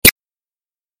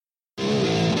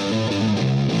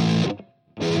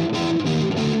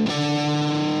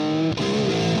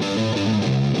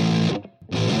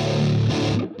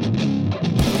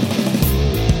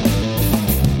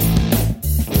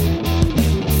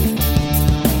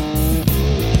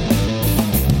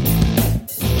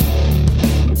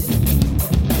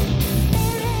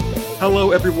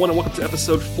Hello, everyone, and welcome to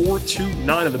episode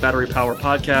 429 of the Battery Power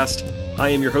Podcast. I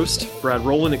am your host, Brad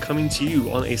Rowland, and coming to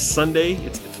you on a Sunday.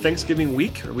 It's Thanksgiving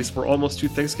week, or at least we're almost to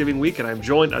Thanksgiving week, and I'm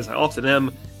joined, as I often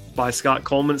am, by Scott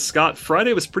Coleman. Scott,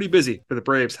 Friday was pretty busy for the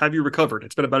Braves. Have you recovered?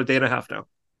 It's been about a day and a half now.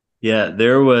 Yeah,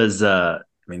 there was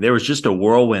just a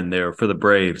whirlwind there for the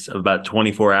Braves of about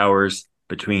 24 hours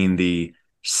between the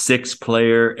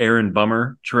 6-player Aaron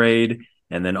Bummer trade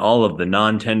and then all of the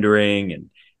non-tendering and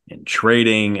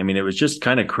trading. I mean, it was just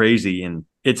kind of crazy. And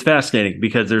it's fascinating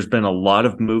because there's been a lot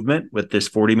of movement with this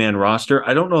 40-man roster.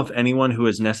 I don't know if anyone who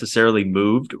has necessarily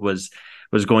moved was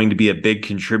going to be a big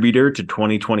contributor to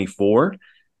 2024.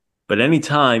 But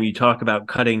anytime you talk about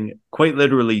cutting quite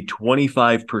literally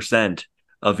 25%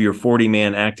 of your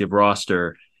 40-man active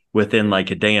roster within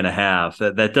like a day and a half,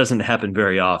 that doesn't happen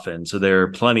very often. So there are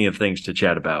plenty of things to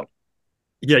chat about.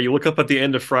 Yeah, you look up at the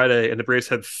end of Friday and the Braves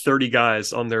had 30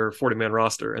 guys on their 40-man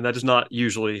roster, and that does not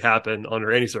usually happen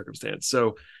under any circumstance.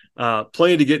 So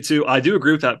plenty to get to. I do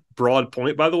agree with that broad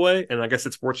point, by the way, and I guess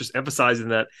it's worth just emphasizing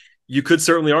that you could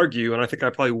certainly argue, and I think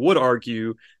I probably would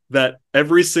argue, that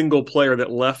every single player that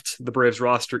left the Braves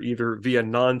roster either via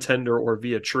non-tender or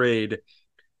via trade,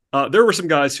 there were some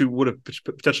guys who would have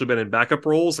potentially been in backup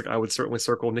roles. Like I would certainly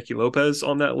circle Nicky Lopez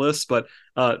on that list, but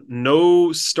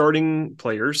no starting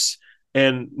players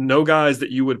and no guys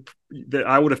that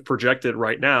I would have projected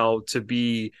right now to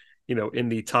be, in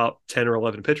the top 10 or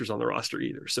 11 pitchers on the roster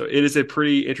either. So it is a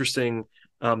pretty interesting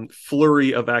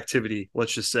flurry of activity,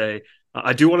 let's just say.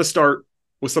 I do want to start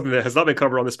with something that has not been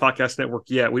covered on this podcast network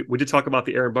yet. We did talk about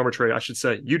the Aaron Bummer trade. I should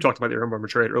say you talked about the Aaron Bummer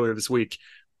trade earlier this week,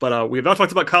 but we have not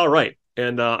talked about Kyle Wright.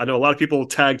 And I know a lot of people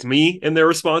tagged me in their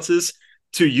responses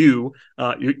to you.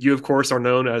 You of course, are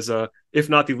known as, if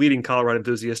not the leading Kyle Wright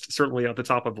enthusiast, certainly at the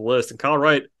top of the list. And Kyle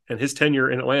Wright and his tenure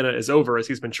in Atlanta is over as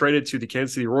he's been traded to the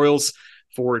Kansas City Royals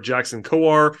for Jackson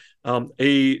Kowar.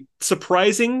 A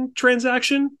surprising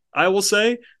transaction, I will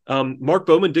say. Mark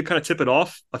Bowman did kind of tip it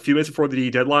off a few minutes before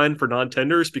the deadline for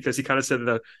non-tenders because he kind of said that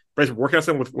the Braves were working on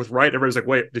something with Wright. Everybody's like,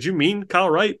 wait, did you mean Kyle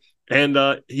Wright? And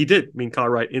he did mean Kyle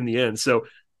Wright in the end. So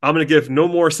I'm going to give no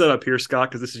more setup here, Scott,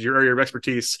 because this is your area of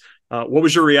expertise. What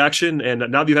was your reaction? And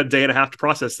now that you've had a day and a half to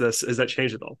process this, has that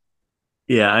changed at all?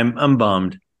 Yeah, I'm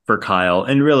bummed for Kyle,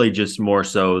 and really just more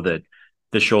so that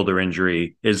the shoulder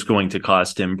injury is going to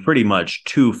cost him pretty much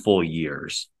 2 full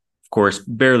years. Of course,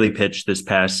 barely pitched this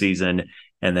past season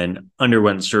and then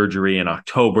underwent surgery in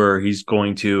October. He's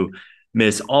going to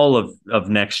miss all of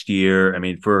next year. I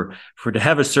mean, for to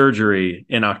have a surgery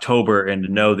in October and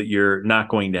to know that you're not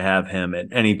going to have him at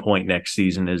any point next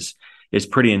season is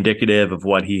pretty indicative of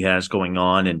what he has going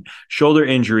on. And shoulder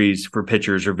injuries for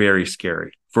pitchers are very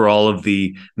scary. For all of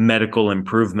the medical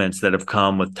improvements that have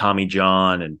come with Tommy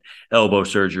John and elbow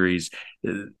surgeries,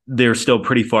 they're still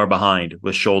pretty far behind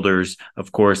with shoulders.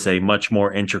 Of course, a much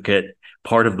more intricate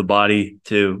part of the body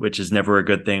too, which is never a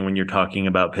good thing when you're talking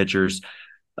about pitchers.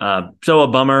 So a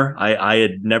bummer. I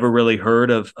had never really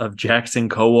heard of Jackson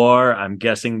Kowar. I'm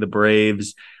guessing the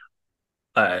Braves,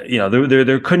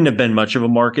 there couldn't have been much of a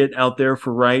market out there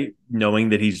for Wright, knowing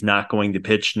that he's not going to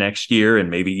pitch next year and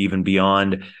maybe even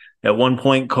beyond. At one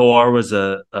point, Kowar was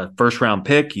a first-round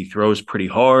pick. He throws pretty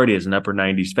hard. He has an upper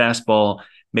 90s fastball.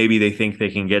 Maybe they think they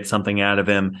can get something out of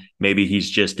him. Maybe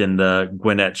he's just in the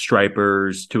Gwinnett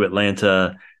Stripers to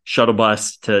Atlanta shuttle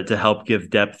bus to help give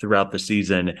depth throughout the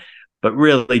season. But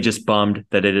really just bummed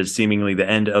that it is seemingly the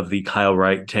end of the Kyle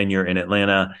Wright tenure in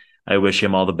Atlanta. I wish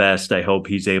him all the best. I hope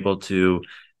he's able to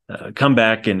come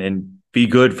back and be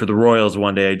good for the Royals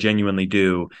one day. I genuinely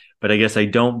do. But I guess I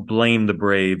don't blame the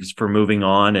Braves for moving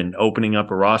on and opening up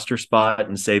a roster spot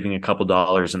and saving a couple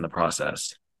dollars in the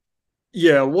process.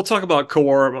 Yeah, we'll talk about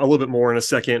Kowar a little bit more in a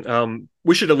second.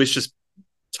 We should at least just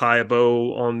tie a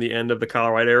bow on the end of the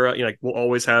Kyle Wright era. We'll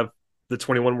always have the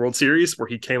 21 World Series where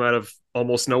he came out of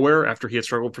almost nowhere after he had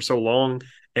struggled for so long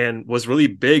and was really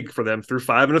big for them through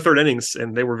 5 1/3 innings.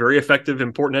 And they were very effective,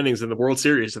 important innings in the World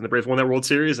Series. And the Braves won that World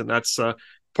Series, and that's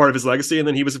part of his legacy. And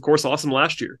then he was, of course, awesome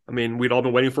last year. I mean, we'd all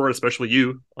been waiting for it, especially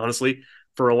you, honestly,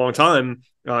 for a long time.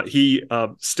 He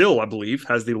still, I believe,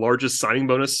 has the largest signing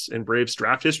bonus in Braves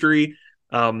draft history.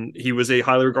 He was a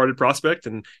highly regarded prospect,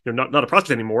 and not a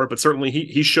prospect anymore, but certainly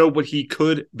he showed what he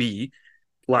could be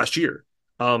last year.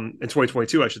 In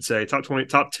 2022, I should say,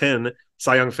 top 10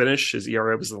 Cy Young finish. His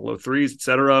ERA was in the low 3s,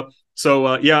 etc. So,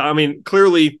 I mean,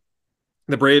 clearly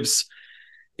the Braves,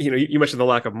 you mentioned the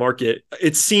lack of market.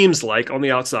 It seems like on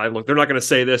the outside, look, they're not going to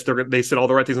say this. They said all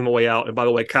the right things on the way out. And by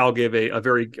the way, Kyle gave a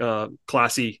very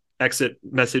classy exit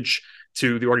message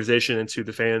to the organization and to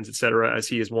the fans, et cetera, as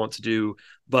he is wont to do.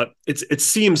 But it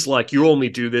seems like you only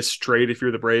do this trade if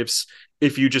you're the Braves,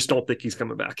 if you just don't think he's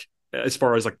coming back, as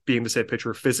far as like being the same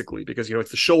pitcher physically, because, you know,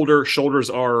 it's the shoulder. Shoulders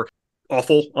are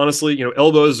awful, honestly. You know,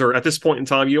 elbows are, at this point in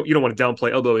time, you don't want to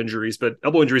downplay elbow injuries, but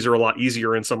elbow injuries are a lot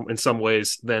easier in some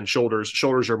ways than shoulders.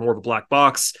 Shoulders are more of a black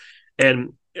box.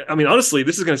 And I mean, honestly,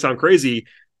 this is going to sound crazy.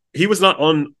 He was not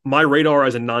on my radar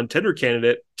as a non-tender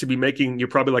candidate to be making you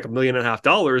probably like $1.5 million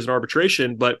in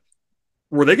arbitration, but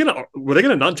were they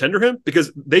gonna non-tender him?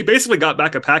 Because they basically got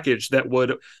back a package that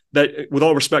with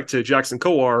all respect to Jackson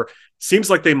Kowar, seems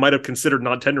like they might have considered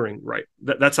non-tendering. Right,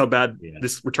 that's how bad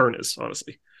this return is,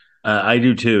 honestly. I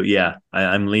do too. Yeah,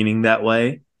 I'm leaning that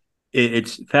way.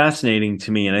 It's fascinating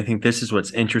to me, and I think this is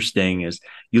what's interesting is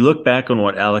you look back on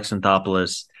what Alex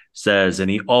Anthopoulos says, and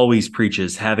he always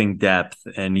preaches having depth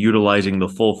and utilizing the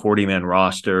full 40-man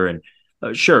roster. And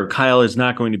sure, Kyle is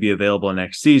not going to be available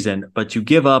next season, but to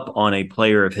give up on a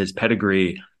player of his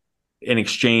pedigree in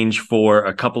exchange for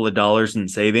a couple of dollars in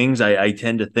savings, I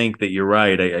tend to think that you're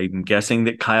right. I'm guessing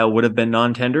that Kyle would have been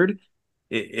non-tendered.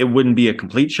 It wouldn't be a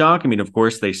complete shock. I mean, of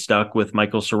course, they stuck with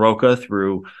Michael Soroka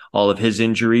through all of his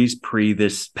injuries pre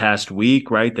this past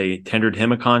week, right? They tendered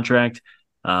him a contract.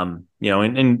 And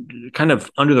kind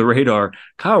of under the radar,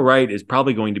 Kyle Wright is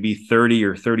probably going to be 30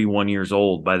 or 31 years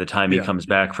old by the time he comes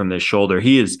back from this shoulder.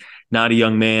 He is not a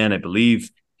young man. I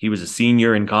believe he was a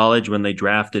senior in college when they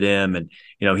drafted him. And,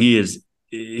 you know, he's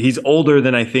older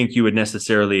than I think you would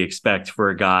necessarily expect for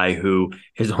a guy who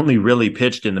has only really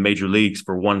pitched in the major leagues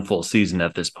for one full season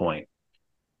at this point.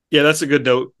 Yeah, that's a good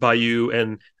note by you.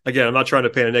 And again, I'm not trying to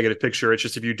paint a negative picture. It's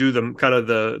just if you do them kind of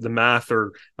the math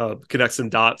or connect some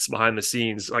dots behind the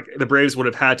scenes, like the Braves would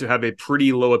have had to have a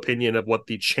pretty low opinion of what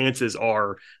the chances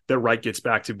are that Wright gets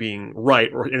back to being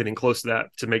right or anything close to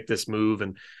that to make this move.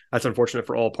 And that's unfortunate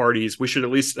for all parties. We should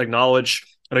at least acknowledge,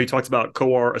 I know you talked about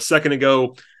Kowar a second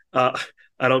ago. I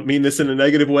don't mean this in a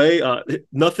negative way.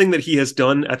 Nothing that he has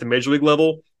done at the major league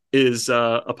level is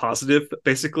a positive.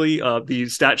 Basically, the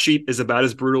stat sheet is about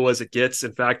as brutal as it gets.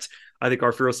 In fact, I think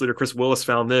our fearless leader, Chris Willis,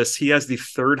 found this. He has the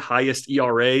third highest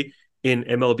ERA in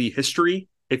MLB history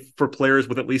for players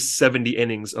with at least 70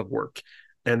 innings of work.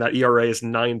 And that ERA is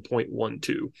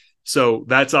 9.12. So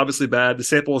that's obviously bad. The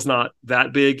sample is not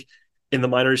that big. In the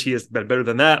minors, he has been better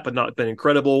than that, but not been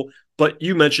incredible. But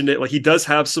you mentioned it, like he does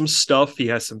have some stuff. He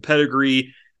has some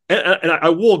pedigree. And I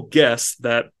will guess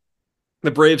that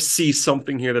the Braves see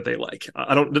something here that they like.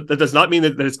 That does not mean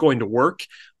that it's going to work,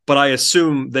 but I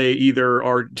assume they either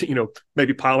are,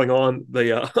 maybe piling on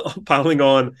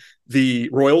the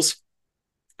Royals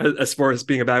as far as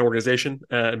being a bad organization,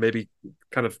 and maybe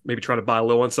trying to buy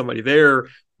low on somebody there,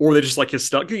 or they just like his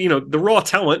stuff. The raw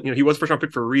talent. He was first round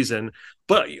pick for a reason.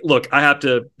 But look, I have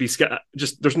to be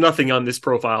there's nothing on this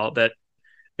profile that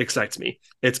excites me.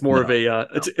 It's more of a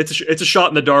it's a shot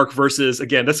in the dark versus,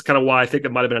 again, that's kind of why I think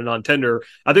it might have been a non-tender.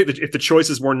 I think that if the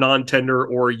choices were non-tender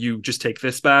or you just take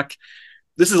this back,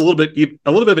 this is a little bit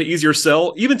of an easier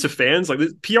sell, even to fans. Like,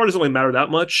 PR doesn't really matter that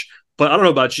much. But I don't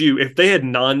know about you. If they had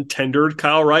non-tendered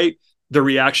Kyle Wright, the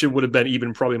reaction would have been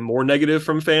even probably more negative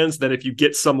from fans than if you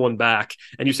get someone back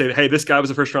and you say, hey, this guy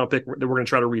was a first round pick that we're going to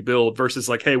try to rebuild, versus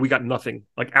like, hey, we got nothing,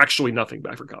 like actually nothing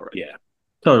back for Kyle Wright. Yeah.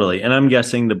 Totally. And I'm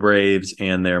guessing the Braves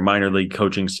and their minor league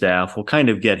coaching staff will kind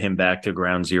of get him back to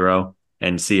ground zero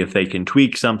and see if they can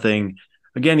tweak something.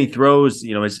 Again, he throws,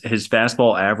 his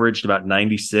fastball averaged about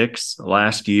 96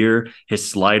 last year. His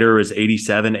slider is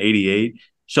 87, 88.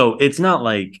 So it's not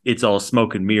like it's all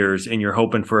smoke and mirrors and you're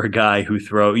hoping for a guy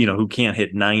who can't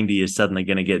hit 90 is suddenly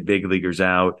going to get big leaguers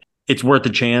out. It's worth a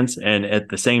chance. And at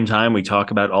the same time, we talk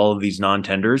about all of these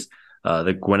non-tenders.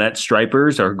 The Gwinnett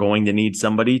Stripers are going to need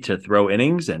somebody to throw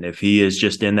innings. And if he is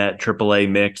just in that AAA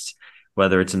mix,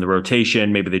 whether it's in the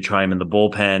rotation, maybe they try him in the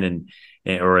bullpen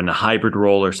or in a hybrid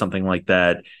role or something like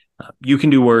that, you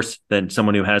can do worse than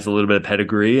someone who has a little bit of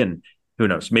pedigree. And who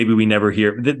knows, maybe we never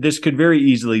hear. This could very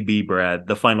easily be, Brad,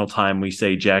 the final time we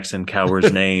say Jackson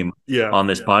Kowar's name on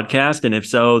this podcast. And if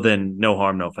so, then no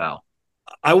harm, no foul.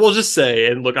 I will just say,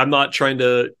 and look, I'm not trying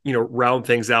to, round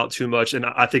things out too much. And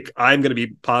I think I'm going to be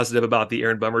positive about the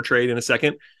Aaron Bummer trade in a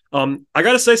second. I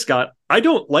got to say, Scott, I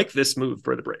don't like this move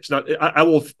for the Braves. Now,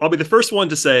 I'll be the first one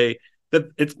to say that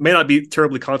it may not be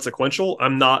terribly consequential.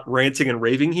 I'm not ranting and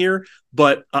raving here,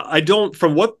 but I don't,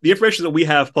 from what the information that we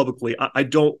have publicly, I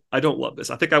don't love this.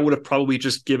 I think I would have probably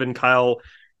just given Kyle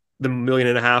the $1.5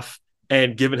 million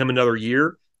and given him another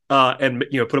year. And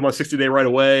put him on 60-day right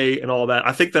away and all that.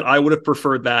 I think that I would have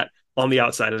preferred that on the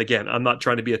outside. And again, I'm not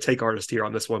trying to be a take artist here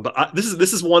on this one, but this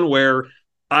is one where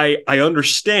I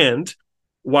understand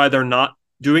why they're not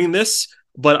doing this.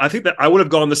 But I think that I would have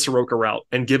gone the Soroka route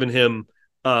and given him,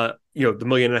 the $1.5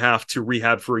 million to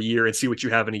rehab for a year and see what you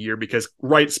have in a year, because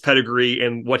Wright's pedigree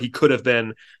and what he could have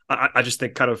been, I just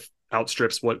think kind of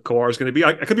outstrips what Kawhi is going to be.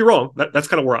 I could be wrong. That's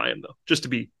kind of where I am, though, just to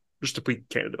be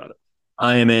candid about it.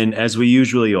 I am in, as we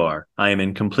usually are, I am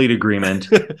in complete agreement.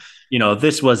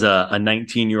 This was a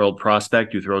 19-year-old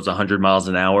prospect who throws 100 miles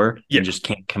an hour and just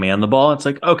can't command the ball. It's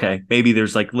like, okay, maybe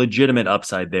there's like legitimate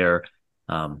upside there.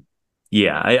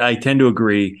 I tend to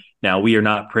agree. Now, we are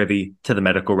not privy to the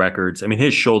medical records. I mean,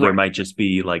 his shoulder might just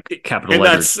be like capital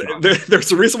letters.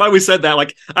 There's a reason why we said that.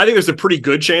 Like, I think there's a pretty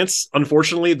good chance,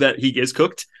 unfortunately, that he is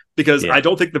cooked, because I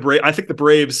don't think I think the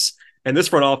Braves and this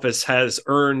front office has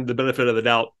earned the benefit of the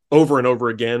doubt over and over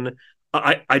again.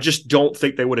 I just don't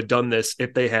think they would have done this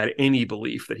if they had any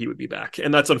belief that he would be back.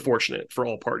 And that's unfortunate for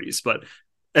all parties,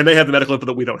 and they have the medical info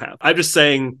that we don't have. I'm just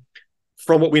saying,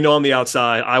 from what we know on the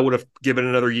outside, I would have given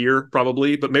another year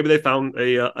probably, but maybe they found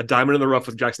a diamond in the rough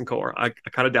with Jackson Kowar. I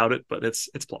kind of doubt it, but it's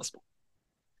possible.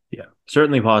 Yeah,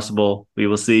 certainly possible. We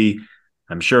will see.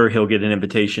 I'm sure he'll get an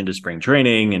invitation to spring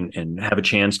training and have a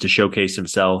chance to showcase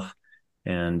himself.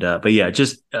 But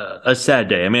just a sad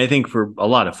day. I mean, I think for a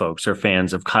lot of folks are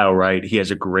fans of Kyle Wright. He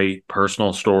has a great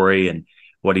personal story and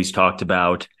what he's talked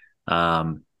about.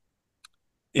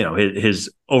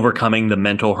 His overcoming the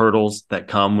mental hurdles that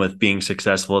come with being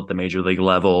successful at the major league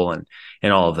level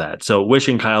and all of that. So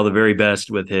wishing Kyle the very best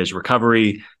with his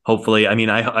recovery. Hopefully, I mean,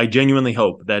 I genuinely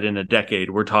hope that in a decade,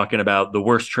 we're talking about the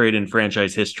worst trade in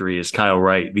franchise history is Kyle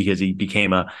Wright, because he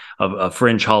became a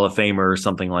fringe Hall of Famer or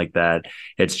something like that.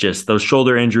 It's just, those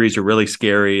shoulder injuries are really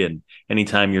scary. And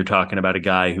anytime you're talking about a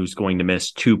guy who's going to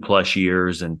miss 2+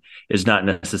 years and is not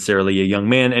necessarily a young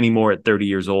man anymore at 30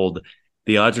 years old,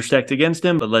 the odds are stacked against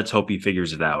him, but let's hope he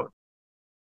figures it out.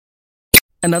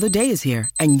 Another day is here,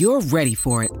 and you're ready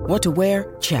for it. What to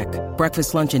wear? Check.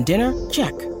 Breakfast, lunch, and dinner?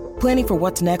 Check. Planning for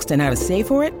what's next and how to save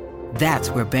for it? That's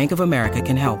where Bank of America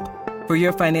can help. For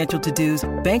your financial to-dos,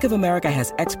 Bank of America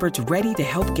has experts ready to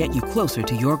help get you closer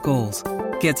to your goals.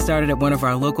 Get started at one of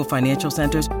our local financial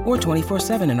centers or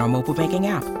 24/7 in our mobile banking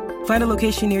app. Find a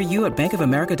location near you at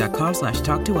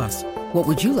bankofamerica.com/talktous. What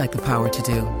would you like the power to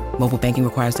do? Mobile banking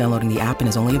requires downloading the app and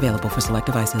is only available for select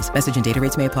devices. Message and data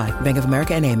rates may apply. Bank of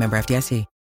America NA, member FDIC.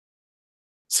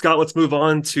 Scott, let's move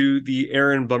on to the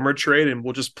Aaron Bummer trade, and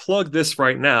we'll just plug this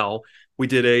right now. We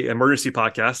did a emergency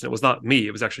podcast, and it was not me.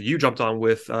 It was actually you jumped on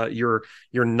with your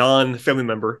non-family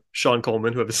member, Sean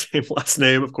Coleman, who have the same last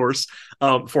name, of course,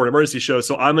 for an emergency show.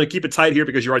 So I'm going to keep it tight here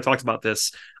because you already talked about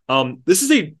this. This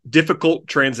is a difficult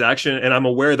transaction, and I'm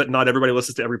aware that not everybody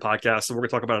listens to every podcast, so we're going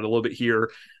to talk about it a little bit here.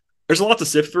 There's a lot to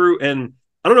sift through, and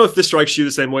I don't know if this strikes you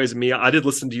the same way as me. I did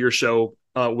listen to your show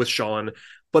with Sean,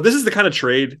 but this is the kind of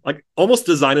trade, like almost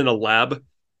designed in a lab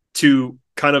to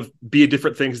kind of be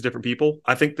different things to different people.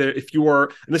 I think that if you are,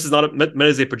 and this is not meant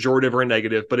as a pejorative or a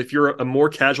negative, but if you're a more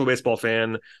casual baseball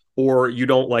fan, or you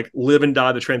don't like live and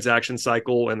die the transaction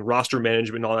cycle and roster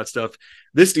management and all that stuff,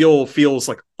 this deal feels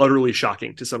like utterly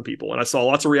shocking to some people. And I saw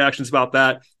lots of reactions about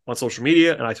that on social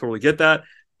media, and I totally get that.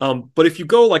 But if you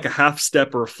go like a half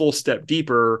step or a full step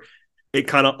deeper, it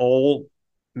kind of all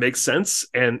makes sense.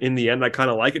 And in the end, I kind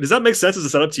of like it. Does that make sense as a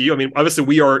setup to you? I mean, obviously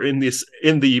we are in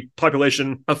the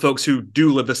population of folks who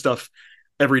do live this stuff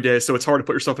every day. So it's hard to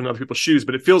put yourself in other people's shoes,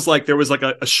 but it feels like there was like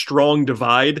a strong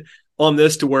divide on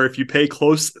this, to where if you pay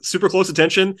super close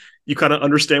attention, you kind of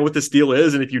understand what this deal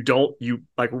is. And if you don't, you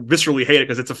like viscerally hate it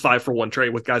because it's a 5-for-1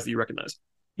 trade with guys that you recognize.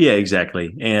 Yeah,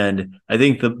 exactly. And I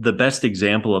think the best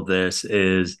example of this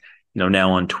is,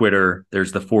 now on Twitter,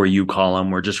 there's the For You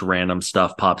column where just random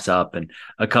stuff pops up, and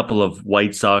a couple of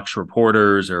White Sox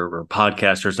reporters or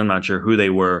podcasters, I'm not sure who they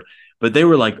were, but they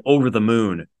were like over the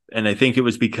moon. And I think it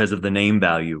was because of the name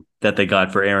value that they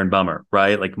got for Aaron Bummer,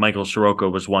 right? Like Michael Soroka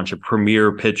was once a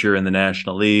premier pitcher in the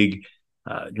National League.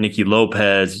 Nicky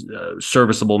Lopez,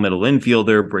 serviceable middle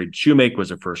infielder. Braden Shoemake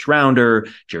was a first rounder.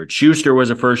 Jared Schuster was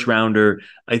a first rounder.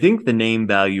 I think the name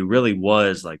value really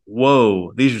was like,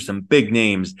 whoa, these are some big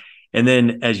names. And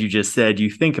then, as you just said, you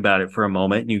think about it for a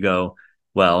moment and you go,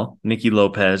 well, Nicky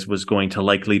Lopez was going to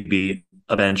likely be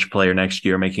a bench player next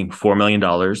year, making $4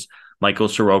 million. Michael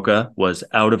Soroka was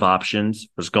out of options,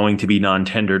 was going to be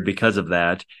non-tendered because of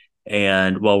that.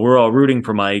 And while we're all rooting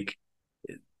for Mike,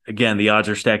 again, the odds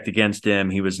are stacked against him.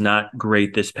 He was not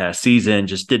great this past season,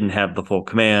 just didn't have the full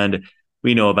command.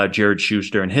 We know about Jared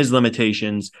Schuster and his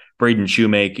limitations. Braden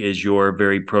Shoemake is your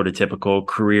very prototypical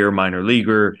career minor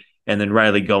leaguer. And then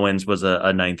Riley Goins was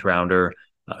a ninth rounder.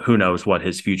 Who knows what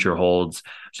his future holds.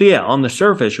 So yeah, on the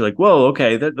surface, you're like, whoa,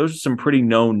 okay, those are some pretty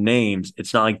known names.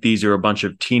 It's not like these are a bunch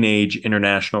of teenage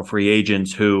international free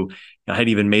agents who hadn't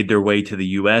even made their way to the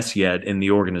U.S. yet in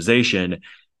the organization.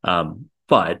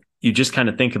 But you just kind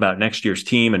of think about next year's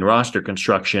team and roster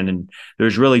construction, and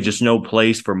there's really just no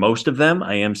place for most of them.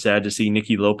 I am sad to see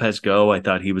Nicky Lopez go. I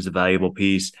thought he was a valuable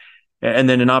piece. And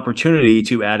then an opportunity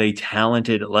to add a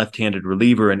talented left-handed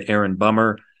reliever in Aaron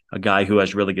Bummer, a guy who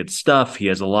has really good stuff. He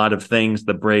has a lot of things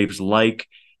the Braves like.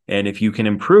 And if you can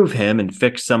improve him and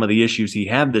fix some of the issues he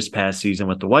had this past season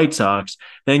with the White Sox,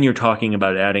 then you're talking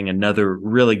about adding another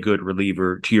really good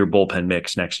reliever to your bullpen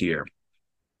mix next year.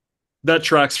 That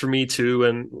tracks for me too.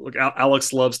 And look,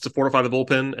 Alex loves to fortify the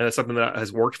bullpen, and it's something that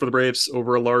has worked for the Braves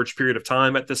over a large period of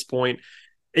time at this point.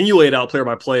 And you lay it out player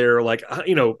by player. Like,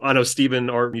 I know Steven,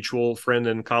 our mutual friend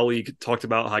and colleague, talked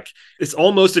about like it's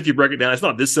almost, if you break it down, it's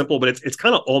not this simple, but it's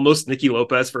kind of almost Nicky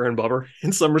Lopez for Aaron Bummer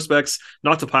in some respects,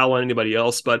 not to pile on anybody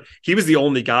else, but he was the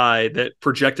only guy that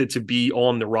projected to be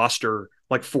on the roster,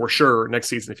 like for sure next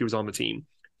season if he was on the team.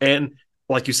 And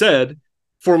like you said,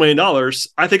 $4 million,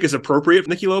 I think is appropriate for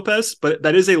Nicky Lopez, but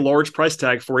that is a large price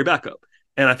tag for a backup.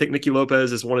 And I think Nicky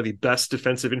Lopez is one of the best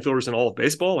defensive infielders in all of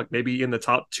baseball, like maybe in the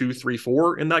top 2, 3,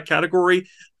 4 in that category.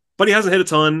 But he hasn't hit a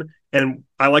ton, and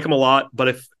I like him a lot.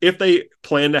 But if they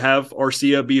plan to have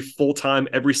Arcia be full-time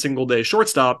every single day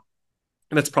shortstop,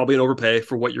 and that's probably an overpay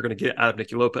for what you're going to get out of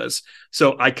Nicky Lopez.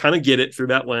 So I kind of get it through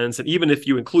that lens. And even if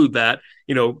you include that,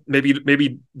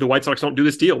 maybe the White Sox don't do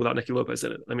this deal without Nicky Lopez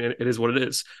in it. I mean, it is what it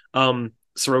is.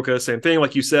 Soroka, same thing.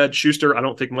 Like you said, Schuster, I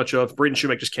don't think much of. Braden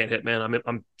Shoemaker just can't hit, man.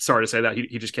 I'm sorry to say that.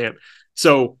 He just can't.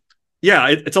 So, yeah,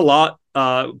 it's a lot,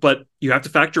 but you have to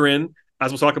factor in,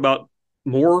 as we'll talk about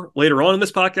more later on in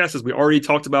this podcast, as we already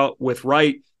talked about with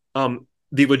Wright, the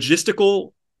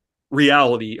logistical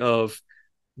reality of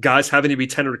guys having to be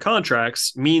tendered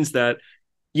contracts means that,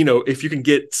 if you can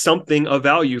get something of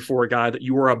value for a guy that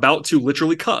you are about to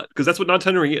literally cut, because that's what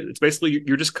non-tendering is. It's basically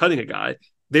you're just cutting a guy.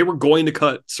 They were going to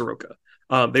cut Soroka.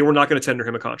 They were not going to tender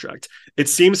him a contract. It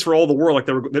seems for all the world like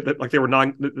they were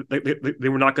not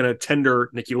going to tender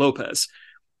Nicky Lopez.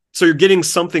 So you're getting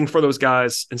something for those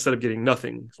guys instead of getting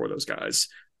nothing for those guys.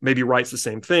 Maybe Wright's the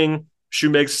same thing.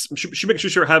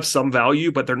 Schuster have some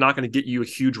value, but they're not going to get you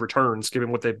huge returns given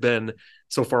what they've been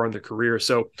so far in their career.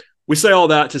 So we say all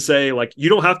that to say, like, you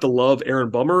don't have to love Aaron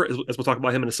Bummer, as we'll talk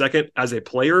about him in a second, as a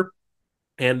player.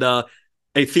 And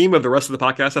a theme of the rest of the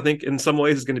podcast, I think, in some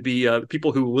ways, is going to be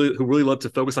people who really love to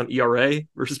focus on ERA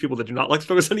versus people that do not like to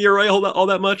focus on ERA all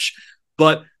that much.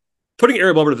 But putting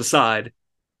Aaron Bummer to the side,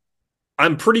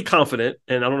 I'm pretty confident,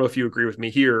 and I don't know if you agree with me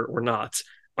here or not,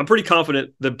 I'm pretty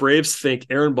confident the Braves think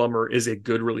Aaron Bummer is a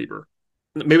good reliever.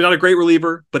 Maybe not a great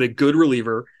reliever, but a good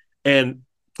reliever. And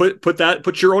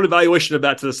put your own evaluation of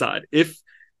that to the side. If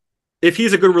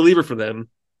he's a good reliever for them,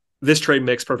 this trade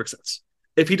makes perfect sense.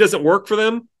 If he doesn't work for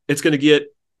them, it's going to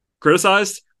get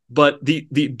criticized. But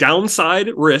the downside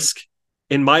risk,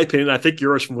 in my opinion, I think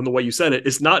yours from the way you said it,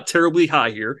 is not terribly high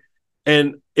here.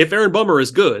 And if Aaron Bummer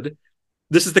is good,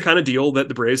 this is the kind of deal that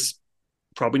the Braves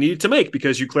probably needed to make,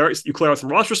 because you clear out some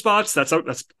roster spots. That's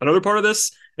another part of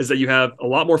this, is that you have a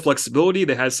lot more flexibility.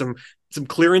 They had some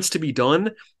clearance to be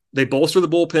done. They bolster the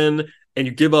bullpen, and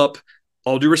you give up,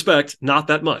 all due respect, not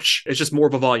that much. It's just more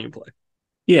of a volume play.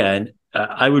 Yeah, and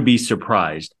I would be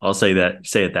surprised. I'll say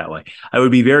it that way. I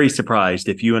would be very surprised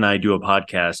if you and I do a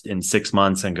podcast in 6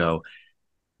 months and go,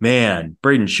 man,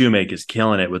 Braden Shoemaker is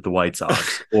killing it with the White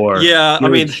Sox. Or yeah, I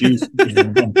mean, that's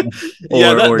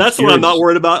what I'm not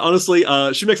worried about, honestly.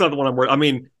 Shoemaker's not the one I'm worried. I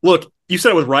mean, look, you said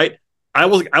it with Wright. I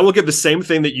will give the same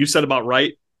thing that you said about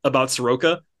Wright about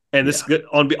Soroka. And this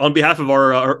on behalf of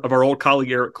our old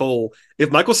colleague Eric Cole,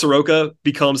 if Michael Soroka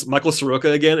becomes Michael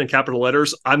Soroka again in capital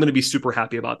letters, I'm going to be super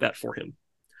happy about that for him.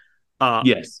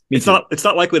 Yes, it's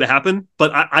not likely to happen,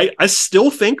 but I still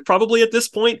think probably at this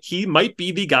point he might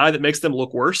be the guy that makes them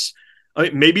look worse. I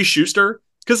mean, maybe Schuster,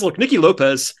 because look, Nicky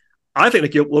Lopez, I think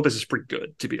Nicky Lopez is pretty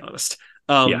good, to be honest.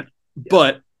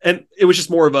 But and it was just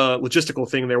more of a logistical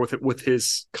thing there with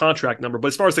his contract number. But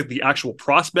as far as like the actual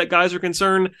prospect guys are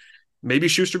concerned, maybe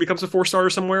Schuster becomes a 4-starter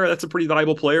somewhere. That's a pretty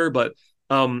valuable player. But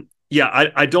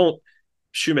I don't.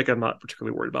 Shoemaker I'm not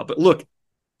particularly worried about. But look,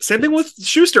 same thing with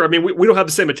Schuster. I mean, we don't have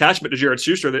the same attachment to Jared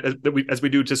Schuster as we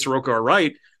do to Soroka or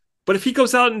Wright. But if he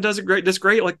goes out and does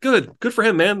great, like good for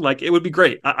him, man. Like it would be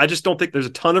great. I just don't think there's a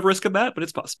ton of risk of that, but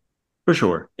it's possible. For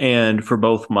sure. And for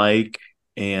both Mike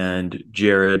and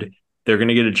Jared, they're going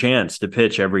to get a chance to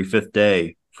pitch every fifth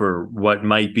day for what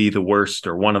might be the worst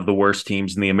or one of the worst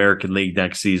teams in the American League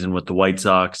next season with the White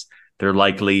Sox. They're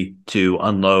likely to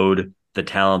unload the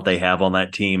talent they have on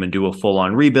that team and do a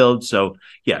full-on rebuild. So,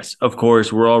 yes, of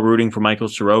course, we're all rooting for Michael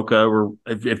Soroka.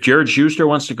 If Jared Schuster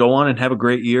wants to go on and have a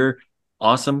great year,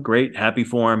 awesome, great, happy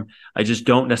for him. I just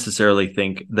don't necessarily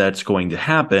think that's going to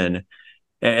happen.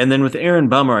 And then with Aaron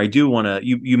Bummer, I do want to,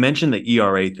 you mentioned the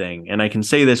ERA thing, and I can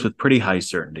say this with pretty high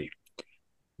certainty.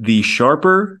 The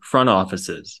sharper front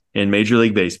offices in Major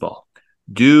League Baseball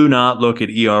do not look at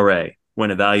ERA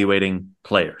when evaluating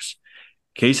players.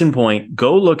 Case in point,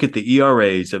 go look at the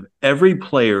ERAs of every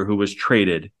player who was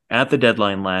traded at the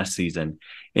deadline last season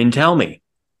and tell me,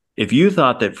 if you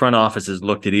thought that front offices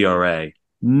looked at ERA,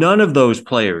 none of those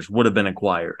players would have been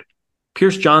acquired.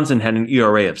 Pierce Johnson had an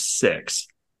ERA of 6.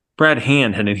 Brad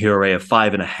Hand had an ERA of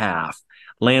 5.5.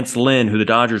 Lance Lynn, who the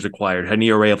Dodgers acquired, had an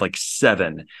ERA of like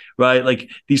 7, right? Like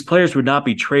these players would not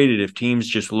be traded if teams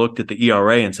just looked at the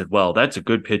ERA and said, well, that's a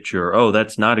good pitcher. Oh,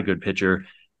 that's not a good pitcher.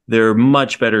 There are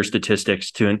much better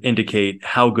statistics to indicate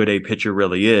how good a pitcher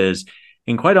really is.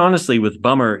 And quite honestly, with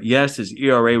Bummer, yes, his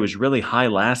ERA was really high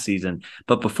last season,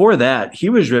 but before that, he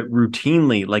was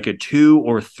routinely like a 2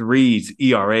 or 3s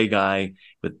ERA guy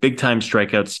with big time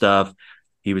strikeout stuff.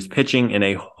 He was pitching in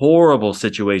a horrible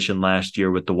situation last year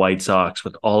with the White Sox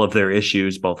with all of their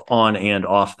issues, both on and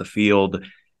off the field.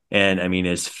 And I mean,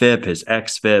 his FIP, his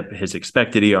xFIP, his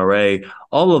expected ERA,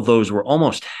 all of those were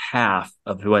almost half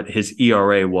of what his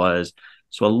ERA was.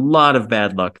 So a lot of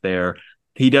bad luck there.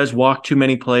 He does walk too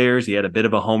many players. He had a bit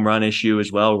of a home run issue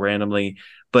as well, randomly.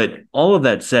 But all of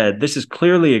that said, this is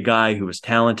clearly a guy who is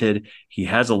talented. He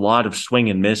has a lot of swing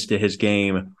and miss to his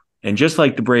game. And just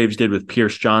like the Braves did with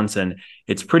Pierce Johnson,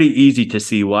 it's pretty easy to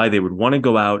see why they would want to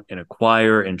go out and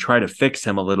acquire and try to fix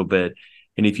him a little bit.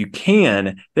 And if you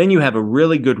can, then you have a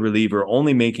really good reliever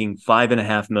only making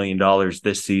 $5.5 million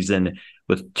this season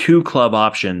with 2 club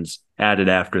options added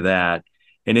after that.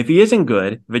 And if he isn't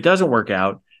good, if it doesn't work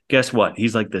out, guess what?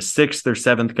 He's like the 6th or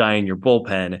 7th guy in your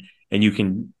bullpen, and you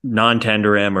can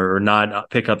non-tender him or not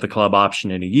pick up the club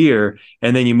option in a year,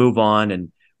 and then you move on,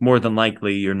 and more than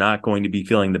likely you're not going to be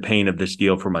feeling the pain of this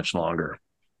deal for much longer.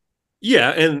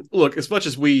 Yeah, and look, as much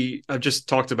as we have just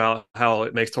talked about how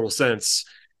it makes total sense,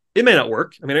 it may not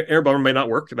work. I mean, Aaron Bummer may not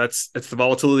work. It's the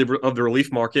volatility of the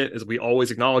relief market, as we always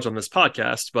acknowledge on this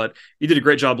podcast. But you did a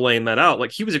great job laying that out.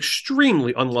 Like, he was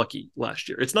extremely unlucky last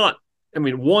year. It's not, I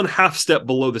mean, one half step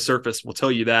below the surface will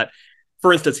tell you that.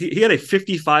 For instance, he had a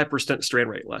 55% strand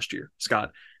rate last year,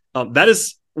 Scott. That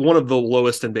is one of the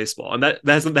lowest in baseball, and that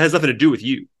has nothing to do with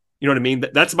you. You know what I mean?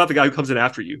 That's about the guy who comes in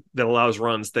after you that allows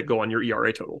runs that go on your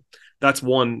ERA total. That's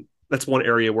one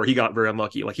area where he got very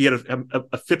unlucky. Like, he had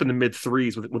a FIP in the mid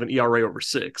 3s with an ERA over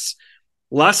 6.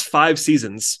 Last 5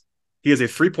 seasons, he has a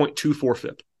 3.24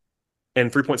 FIP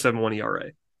and 3.71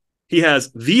 ERA. He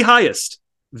has the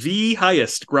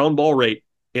highest ground ball rate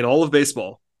in all of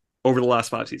baseball over the last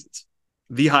 5 seasons.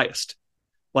 The highest.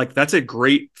 Like, that's a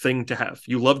great thing to have.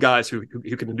 You love guys who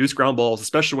can induce ground balls,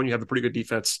 especially when you have a pretty good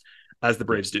defense, as the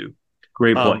Braves do.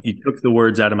 Great point. You took the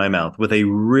words out of my mouth. With a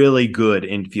really good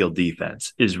infield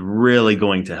defense is really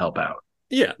going to help out.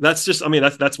 Yeah, that's just, I mean,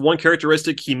 that's one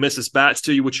characteristic. He misses bats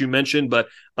to you, which you mentioned, but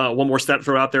one more stat to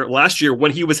throw out there. Last year,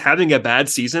 when he was having a bad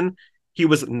season, he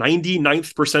was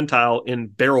 99th percentile in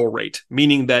barrel rate,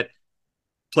 meaning that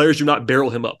players do not barrel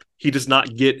him up. He does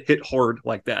not get hit hard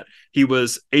like that. He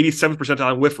was 87th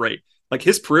percentile in whiff rate. Like,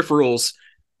 his peripherals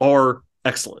are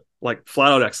excellent, like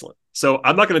flat out excellent. So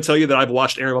I'm not going to tell you that I've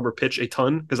watched Aaron Bummer pitch a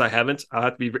ton, because I haven't. I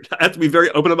have to be very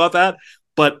open about that.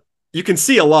 But you can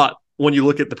see a lot when you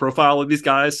look at the profile of these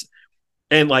guys.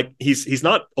 And like, he's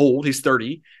not old. He's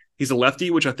 30. He's a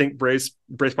lefty, which I think Braves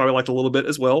probably liked a little bit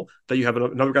as well, that you have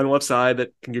another guy on the left side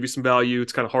that can give you some value.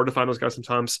 It's kind of hard to find those guys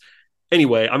sometimes.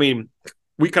 Anyway, I mean,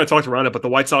 we kind of talked around it, but the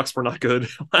White Sox were not good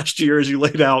last year, as you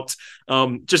laid out.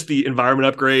 Just the environment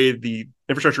upgrade, the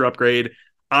infrastructure upgrade.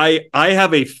 I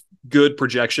have a good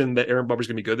projection that Aaron Bummer's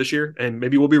going to be good this year, and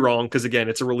maybe we'll be wrong because, again,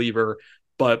 it's a reliever.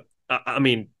 But I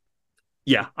mean,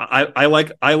 yeah, I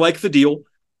like the deal.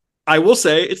 I will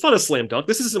say it's not a slam dunk.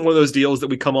 This isn't one of those deals that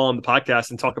we come on the podcast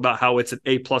and talk about how it's an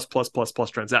A++++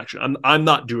 transaction. I'm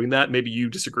not doing that. Maybe you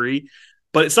disagree,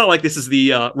 but it's not like this is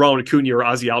the Ronald Acuna or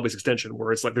Ozzie Albies extension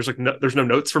where it's like there's no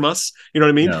notes from us. You know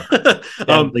what I mean? No,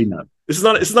 definitely not. This is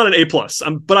not an A+.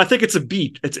 But I think it's a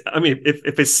B.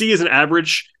 If a C is an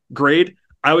average grade,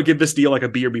 I would give this deal like a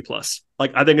B or B+.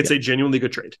 Like, I think it's a genuinely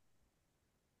good trade.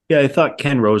 Yeah, I thought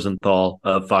Ken Rosenthal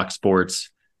of Fox Sports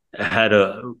had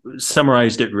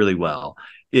summarized it really well.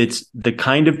 It's the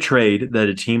kind of trade that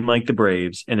a team like the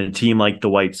Braves and a team like the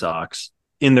White Sox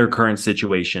in their current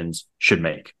situations should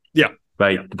make. Yeah.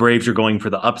 Right. Yeah. The Braves are going for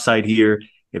the upside here.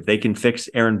 If they can fix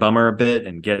Aaron Bummer a bit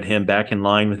and get him back in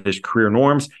line with his career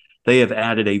norms, they have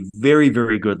added a very,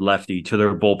 very good lefty to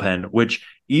their bullpen, which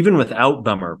even without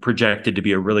Bummer projected to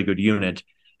be a really good unit.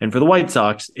 And for the White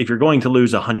Sox, if you're going to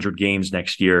lose 100 games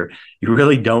next year, you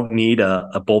really don't need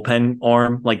a bullpen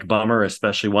arm like Bummer,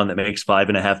 especially one that makes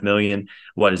 $5.5 million.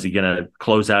 What is he going to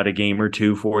close out a game or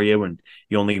two for you when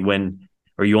you only win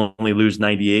or you only lose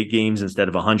 98 games instead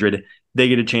of 100? They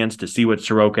get a chance to see what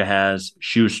Soroka has.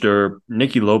 Schuster,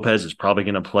 Nicky Lopez is probably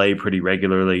going to play pretty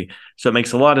regularly. So it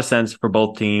makes a lot of sense for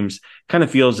both teams. Kind of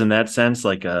feels in that sense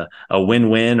like a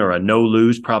win-win or a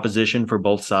no-lose proposition for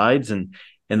both sides. And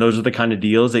those are the kind of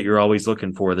deals that you're always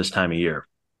looking for this time of year.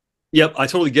 Yep, I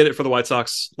totally get it for the White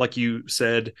Sox. Like you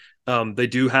said, they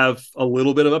do have a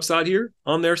little bit of upside here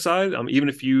on their side. Even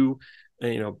if you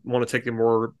want to take a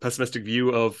more pessimistic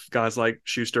view of guys like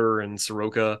Schuster and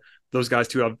Soroka, those guys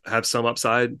too have some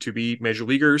upside to be major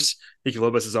leaguers. Nicky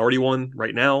Lopez is already one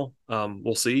right now.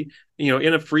 We'll see.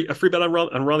 In a free bet on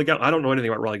Raleigh Goins. I don't know anything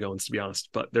about Raleigh Goins, to be honest,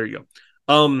 but there you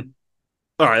go.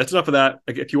 All right, that's enough of that.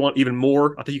 If you want even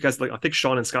more, I think you guys I think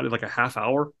Sean and Scott did like a half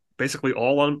hour, basically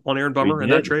all on Aaron Bummer in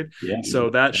that trade. Yeah, so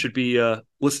that should be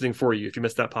listening for you. If you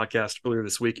missed that podcast earlier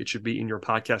this week, it should be in your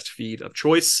podcast feed of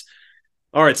choice.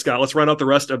 All right, Scott, let's round out the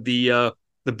rest of the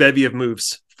bevy of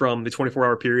moves from the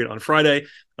 24-hour period on Friday.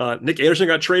 Nick Anderson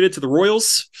got traded to the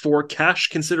Royals for cash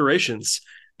considerations.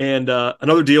 And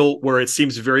another deal where it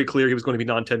seems very clear he was going to be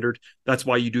non-tendered. That's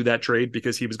why you do that trade,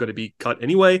 because he was going to be cut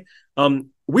anyway.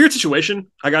 Weird situation,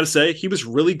 I got to say. He was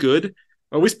really good,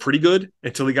 always pretty good,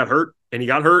 until he got hurt. And he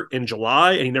got hurt in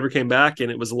July, and he never came back,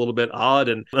 and it was a little bit odd.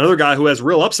 And another guy who has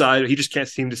real upside, he just can't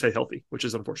seem to stay healthy, which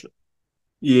is unfortunate.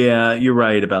 Yeah, you're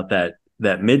right about that.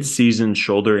 That mid-season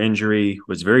shoulder injury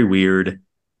was very weird.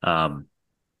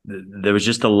 There was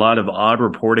just a lot of odd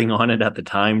reporting on it at the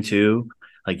time, too.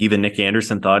 Like even Nick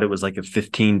Anderson thought it was like a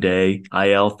 15-day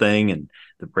IL thing, and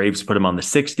the Braves put him on the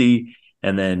 60.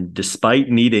 And then despite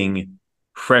needing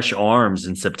fresh arms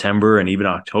in September and even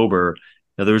October,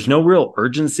 there was no real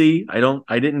urgency.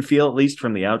 I didn't feel, at least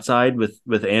from the outside,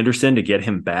 with Anderson to get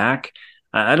him back.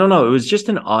 I don't know. It was just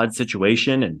an odd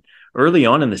situation. And early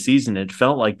on in the season, it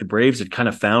felt like the Braves had kind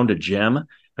of found a gem,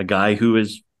 a guy who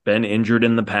has been injured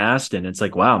in the past. And it's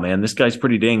like, wow, man, this guy's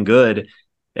pretty dang good.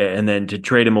 And then to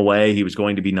trade him away, he was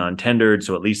going to be non-tendered.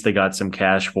 So at least they got some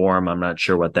cash for him. I'm not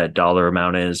sure what that dollar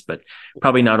amount is, but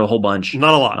probably not a whole bunch.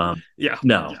 Not a lot.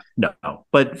 No.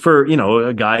 But for,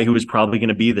 a guy who was probably going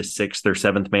to be the sixth or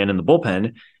seventh man in the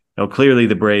bullpen, clearly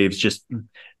the Braves just,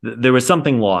 there was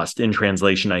something lost in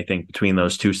translation, I think, between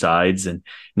those two sides. And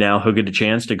now he'll get a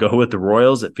chance to go with the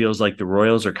Royals. It feels like the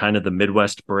Royals are kind of the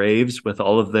Midwest Braves with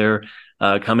all of their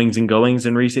comings and goings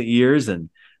in recent years. And,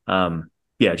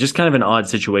 yeah, just kind of an odd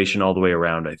situation all the way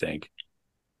around, I think.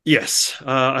 Yes.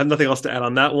 I have nothing else to add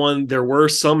on that one. There were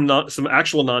some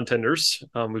actual non-tenders.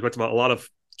 We talked about a lot of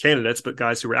candidates, but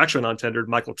guys who were actually non-tendered: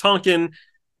 Michael Tonkin,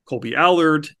 Colby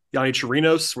Allard, Yanni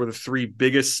Chirinos were the three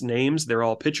biggest names. They're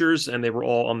all pitchers, and they were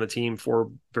all on the team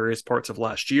for various parts of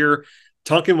last year.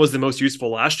 Tonkin was the most useful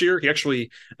last year. He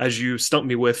actually, as you stumped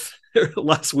me with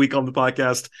last week on the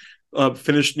podcast,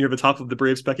 finished near the top of the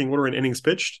Braves pecking order in innings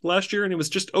pitched last year, and it was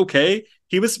just okay.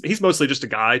 He's mostly just a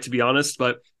guy, to be honest,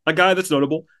 but a guy that's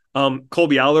notable.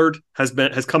 Colby Allard has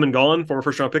come and gone, former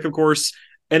first round pick, of course.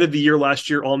 Ended the year last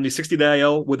year on the 60-day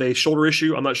IL with a shoulder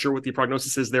issue. I'm not sure what the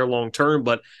prognosis is there long term,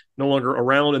 but no longer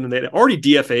around. And then they already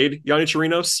DFA'd Yanni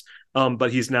Chirinos,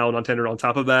 but he's now non-tendered on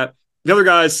top of that. The other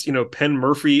guys, Penn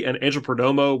Murphy and Angel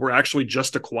Perdomo, were actually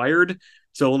just acquired,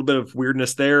 so a little bit of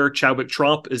weirdness there. Chadwick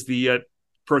Tromp is the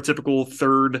prototypical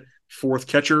third, fourth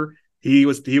catcher. He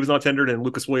was not tendered, and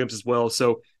Lucas Williams as well.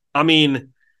 So, I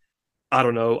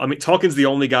don't know. Tonkin's the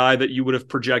only guy that you would have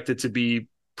projected to be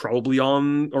probably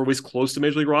on or always close to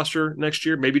Major League roster next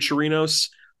year, maybe Chirinos.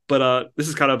 But this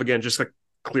is kind of, again, just like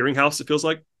clearinghouse, it feels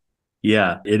like.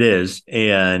 Yeah, it is.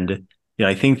 And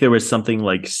I think there was something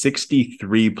like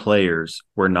 63 players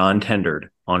were non-tendered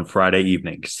on Friday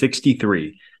evening,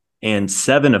 63, and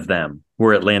 7 of them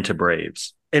were Atlanta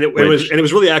Braves. And it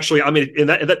was really actually, and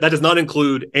that does not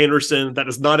include Anderson. That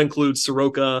does not include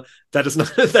Soroka. That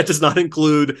does not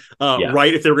include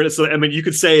Wright. If they were going to, so you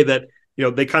could say that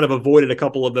they kind of avoided a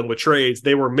couple of them with trades.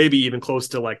 They were maybe even close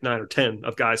to like 9 or 10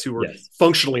 of guys who were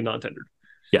functionally non-tendered.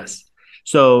 Yes.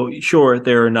 So sure,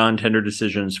 there are non-tender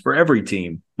decisions for every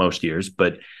team most years,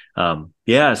 but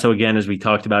so again, as we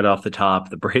talked about off the top,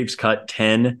 the Braves cut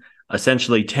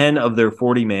essentially 10 of their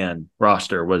 40-man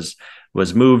roster was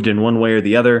moved in one way or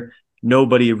the other.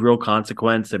 Nobody of real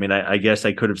consequence. I guess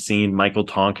I could have seen Michael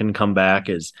Tonkin come back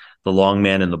as the long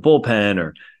man in the bullpen,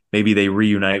 or maybe they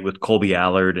reunite with Colby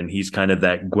Allard and he's kind of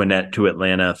that Gwinnett to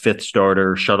Atlanta fifth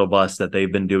starter shuttle bus that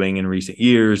they've been doing in recent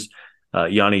years.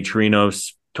 Yanni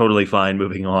Chirinos totally fine.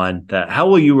 Moving on. How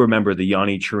will you remember the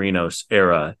Yanni Chirinos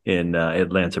era in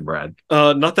Atlanta, Brad?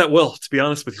 Not that well, to be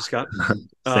honest with you, Scott.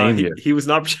 Same here. He was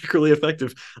not particularly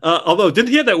effective. Although, didn't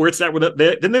he have that weird stat where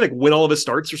didn't they like win all of his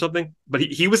starts or something? But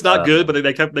he was not good. But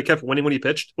they kept winning when he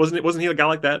pitched. Wasn't he a guy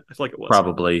like that? I feel like it was.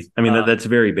 Probably. I mean, that's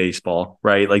very baseball,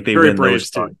 right? Like they win those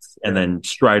starts, and then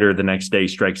Strider the next day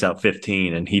strikes out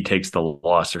 15, and he takes the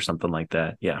loss or something like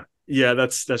that. Yeah. Yeah,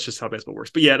 that's just how baseball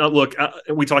works. But yeah, no, look,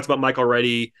 we talked about Mike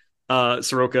already,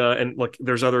 Soroka, and look,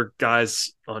 there's other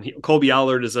guys on here. Colby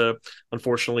Allard is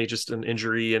unfortunately just an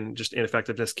injury and just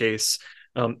ineffectiveness case.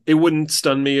 It wouldn't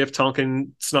stun me if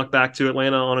Tonkin snuck back to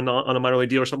Atlanta on a minor league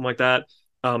deal or something like that.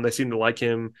 They seem to like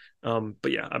him.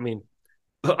 But yeah, I mean,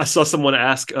 I saw someone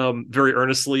ask very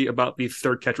earnestly about the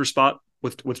third catcher spot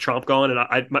with Trump gone,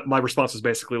 and my response was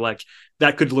basically like,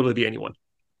 that could literally be anyone.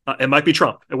 It might be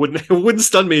Trump. It wouldn't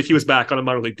stun me if he was back on a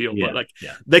minor league deal, but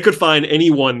they could find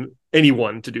anyone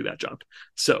to do that job.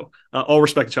 So all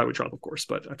respect to Chadwick Trump, of course,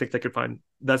 but I think they could find,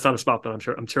 that's not a spot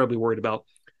that I'm terribly worried about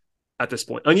at this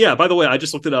point. And yeah, by the way, I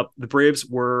just looked it up. The Braves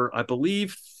were, I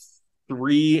believe,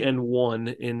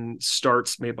 3-1 in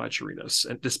starts made by Chirinos,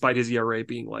 and despite his ERA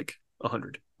being like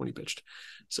 100 when he pitched.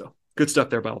 So good stuff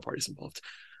there by all parties involved.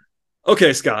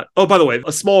 Okay, Scott. Oh, by the way,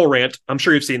 a small rant. I'm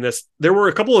sure you've seen this. There were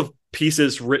a couple of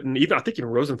pieces written, I think even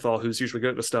Rosenthal, who's usually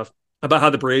good at this stuff, about how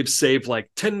the Braves saved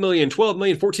like $10 million, $12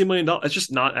 million, $14 million. It's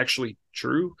just not actually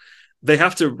true. They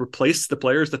have to replace the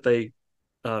players that they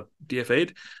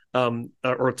DFA'd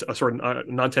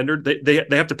non-tendered.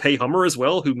 They have to pay Hummer as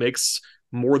well, who makes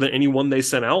more than anyone they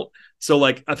sent out. So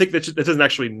like, I think that doesn't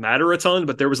actually matter a ton,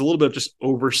 but there was a little bit of just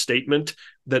overstatement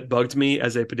that bugged me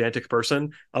as a pedantic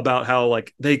person about how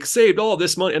like they saved all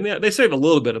this money, and they saved a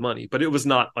little bit of money, but it was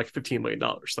not like $15 million.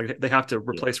 Like they have to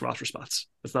replace roster spots.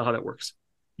 That's not how that works.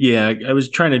 Yeah, I was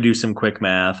trying to do some quick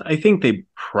math. I think they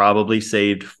probably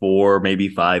saved maybe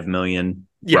 $5 million.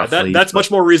 Yeah, that's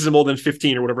much more reasonable than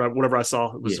 15 or whatever I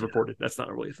saw was reported. That's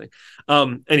not really a thing.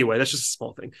 Anyway, that's just a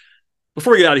small thing.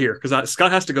 Before we get out of here, because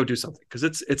Scott has to go do something, because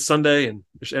it's Sunday and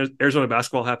there's Arizona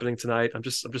basketball happening tonight. I'm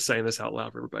just saying this out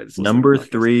loud for everybody. Number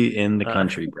 3 in the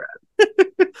country, Brad.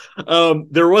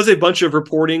 There was a bunch of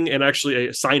reporting and actually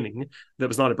a signing that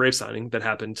was not a Brave signing that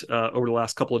happened over the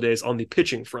last couple of days on the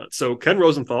pitching front. So Ken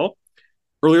Rosenthal,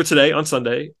 earlier today on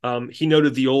Sunday, he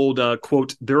noted the old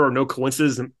quote, "There are no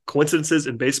coincidences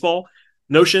in baseball"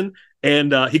 notion,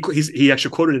 and he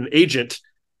actually quoted an agent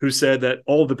who said that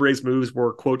all of the Braves moves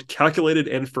were, quote, "calculated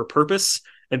and for purpose,"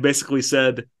 and basically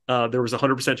said there was a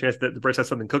 100% chance that the Braves had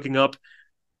something cooking up.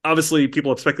 Obviously,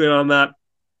 people have speculated on that.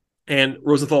 And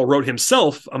Rosenthal wrote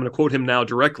himself, I'm going to quote him now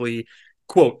directly,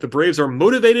 quote, "The Braves are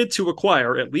motivated to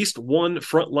acquire at least one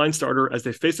frontline starter as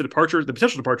they face the potential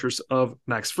departures of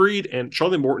Max Fried and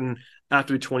Charlie Morton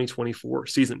after the 2024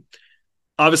 season."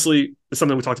 Obviously, it's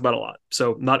something we talked about a lot.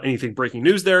 So not anything breaking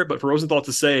news there, but for Rosenthal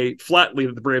to say flatly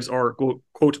that the Braves are,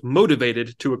 quote,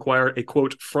 "motivated to acquire a,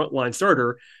 quote, frontline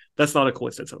starter," that's not a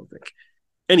coincidence, I don't think.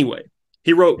 Anyway,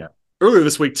 he wrote earlier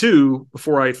this week, too,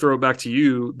 before I throw it back to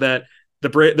you, that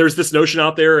there's this notion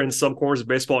out there in some corners of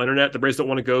baseball internet, the Braves don't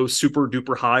want to go super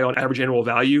duper high on average annual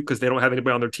value because they don't have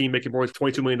anybody on their team making more than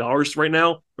 $22 million right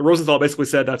now. But Rosenthal basically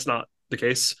said that's not the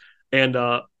case. And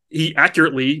he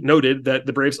accurately noted that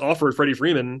the Braves offered Freddie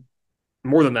Freeman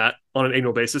more than that on an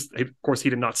annual basis. Of course,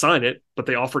 he did not sign it, but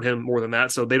they offered him more than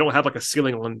that. So they don't have like a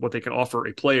ceiling on what they can offer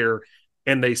a player.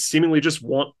 And they seemingly just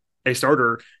want a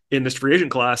starter in this free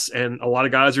agent class. And a lot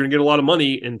of guys are going to get a lot of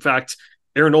money. In fact,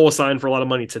 Aaron Nola signed for a lot of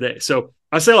money today. So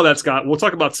I say all that, Scott. We'll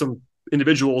talk about some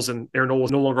individuals, and Aaron Nola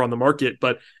is no longer on the market,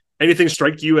 but anything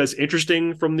strike you as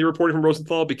interesting from the reporting from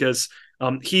Rosenthal? Because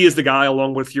he is the guy,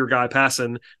 along with your guy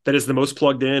Passan, that is the most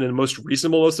plugged in and most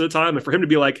reasonable most of the time. And for him to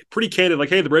be like pretty candid, like,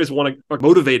 hey, the Braves are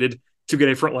motivated to get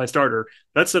a frontline starter,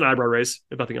 that's an eyebrow raise,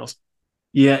 if nothing else.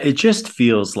 Yeah, it just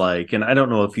feels like, and I don't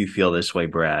know if you feel this way,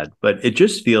 Brad, but it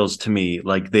just feels to me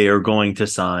like they are going to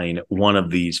sign one of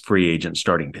these free agent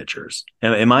starting pitchers.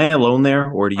 Am I alone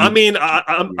there, or do you? I mean,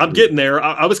 I'm getting there.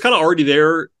 I was kind of already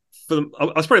there. I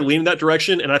was probably leaning that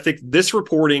direction, and I think this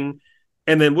reporting,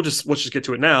 and then let's just get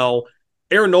to it now.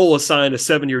 Aaron Nola signed a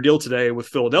 7-year deal today with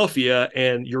Philadelphia,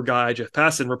 and your guy, Jeff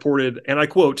Passan, reported, and I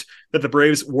quote, that the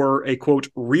Braves were a, quote,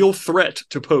 "real threat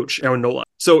to poach Aaron Nola."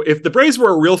 So if the Braves were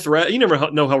a real threat, you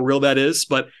never know how real that is,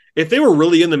 but if they were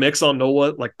really in the mix on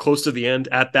Nola, like close to the end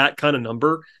at that kind of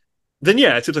number, then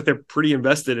yeah, it seems like they're pretty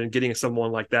invested in getting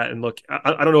someone like that. And look,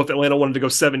 I don't know if Atlanta wanted to go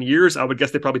 7 years. I would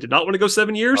guess they probably did not want to go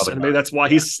 7 years, probably and maybe that's why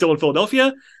he's still in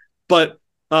Philadelphia. But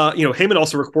Heyman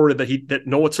also reported that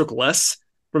Nola took less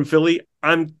from Philly.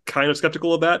 I'm kind of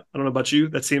skeptical of that. I don't know about you.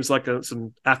 That seems like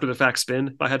some after the fact spin,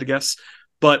 if I had to guess.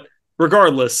 But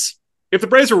regardless, if the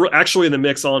Braves were actually in the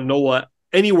mix on Nola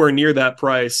anywhere near that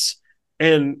price,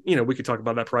 and we could talk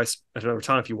about that price at another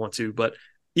time if you want to, but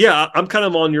yeah, I'm kind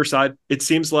of on your side. It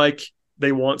seems like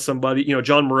they want somebody,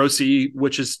 John Morosi,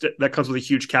 that comes with a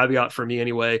huge caveat for me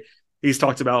anyway. He's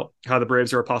talked about how the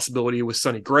Braves are a possibility with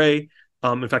Sonny Gray.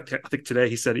 In fact, I think today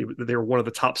he said they were one of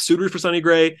the top suitors for Sonny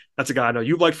Gray. That's a guy I know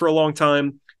you've liked for a long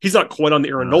time. He's not quite on the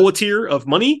Aaron Nola tier of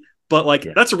money, but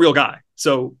that's a real guy.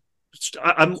 So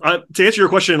I'm to answer your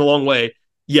question in a long way,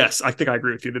 yes, I think I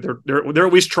agree with you that they're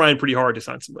at least trying pretty hard to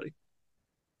sign somebody.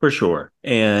 For sure.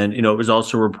 And, it was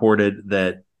also reported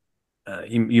that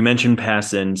you mentioned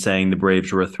Passan saying the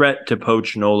Braves were a threat to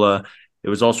poach Nola. It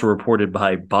was also reported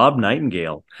by Bob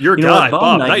Nightingale. Your guy,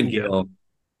 Bob Nightingale.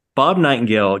 Bob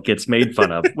Nightingale gets made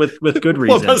fun of with good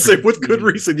reason. With good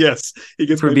reason, yes. He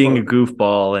gets for being a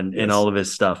goofball and all of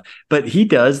his stuff. But he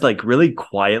does really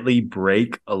quietly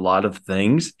break a lot of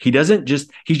things. He's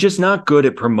just not good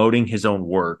at promoting his own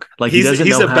work. He's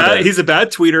a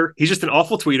bad tweeter. He's just an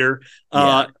awful tweeter.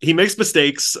 He makes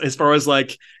mistakes as far as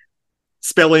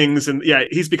spellings, and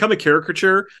he's become a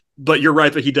caricature. But you're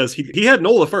right that he had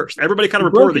Nola first. Everybody kind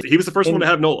of reported that he was the first one to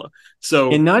have Nola.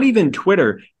 So, and not even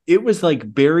Twitter. It was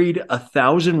buried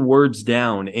 1,000 words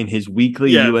down in his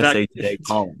weekly USA Today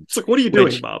column. It's what are you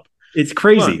doing, Bob? It's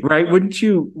crazy, right?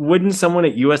 Wouldn't someone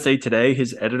at USA Today,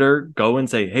 his editor, go and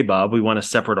say, "Hey, Bob, we want a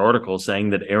separate article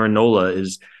saying that Aaron Nola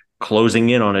is closing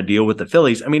in on a deal with the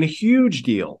Phillies." I mean, a huge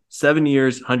deal, 7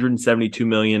 years, $172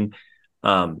 million.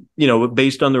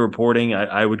 Based on the reporting,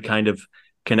 I would kind of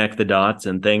connect the dots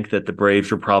and think that the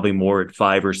Braves were probably more at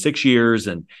 5 or 6 years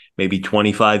and maybe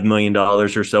 $25 million or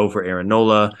so for Aaron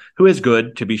Nola, who is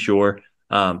good, to be sure.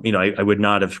 I would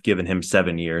not have given him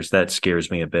 7 years. That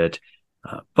scares me a bit.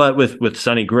 But with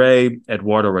Sonny Gray,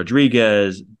 Eduardo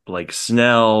Rodriguez, Blake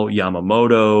Snell,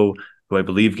 Yamamoto, who I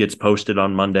believe gets posted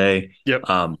on Monday. Yep.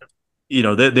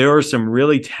 There are some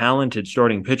really talented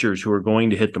starting pitchers who are going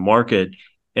to hit the market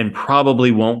and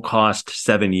probably won't cost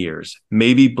 7 years.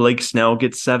 Maybe Blake Snell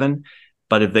gets 7,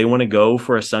 but if they want to go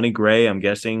for a Sonny Gray, I'm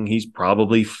guessing he's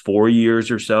probably 4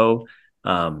 years or so.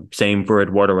 Same for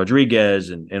Eduardo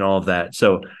Rodriguez and all of that.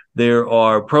 So there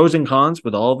are pros and cons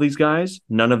with all of these guys.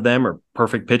 None of them are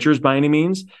perfect pitchers by any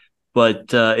means,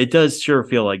 but it does sure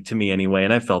feel like, to me anyway,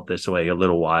 and I felt this way a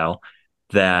little while,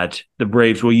 that the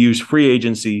Braves will use free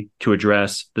agency to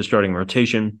address the starting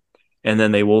rotation, and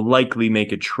then they will likely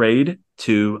make a trade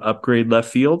to upgrade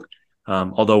left field,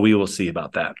 although we will see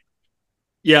about that.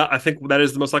 Yeah, I think that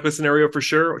is the most likely scenario for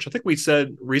sure, which I think we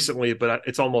said recently, but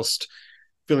it's almost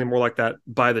feeling more like that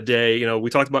by the day. We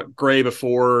talked about Gray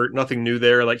before, nothing new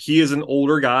there. He is an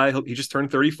older guy. He just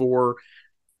turned 34.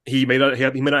 He may not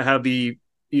have the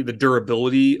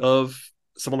durability of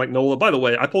someone like Nola. By the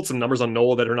way, I pulled some numbers on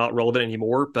Nola that are not relevant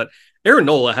anymore, but Aaron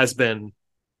Nola has been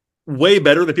way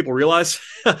better than people realize.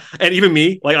 And even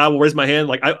me, I will raise my hand.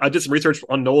 I did some research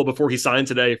on Nola before he signed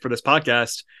today for this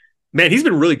podcast. Man, he's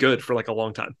been really good for a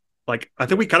long time. I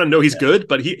think we kind of know he's good,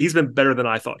 but he's been better than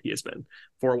I thought he has been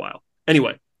for a while.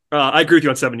 Anyway, I agree with you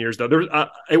on 7 years though.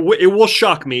 It will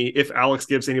shock me if Alex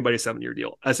gives anybody a 7-year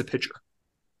deal as a pitcher.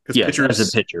 Yes, as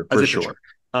a pitcher, for sure.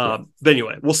 But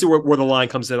anyway, we'll see where the line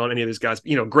comes in on any of these guys.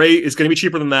 Gray is going to be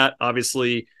cheaper than that,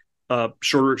 obviously,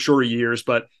 shorter years,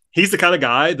 but he's the kind of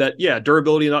guy that,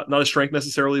 durability, not a strength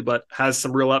necessarily, but has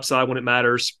some real upside when it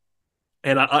matters.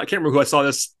 And I can't remember who I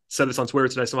said this on Twitter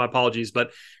today, so my apologies,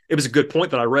 but it was a good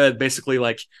point that I read. Basically,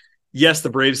 yes, the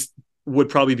Braves would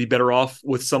probably be better off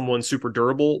with someone super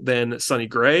durable than Sonny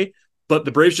Gray, but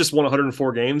the Braves just won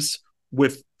 104 games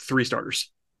with 3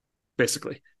 starters,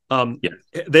 basically.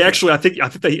 They actually, I think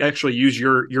they actually use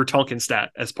your Tonkin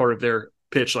stat as part of their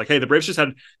pitch. Hey, the Braves just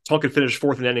had Tonkin finish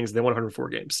 4th in innings and they won 104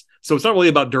 games. So it's not really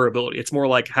about durability. It's more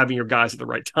like having your guys at the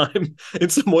right time in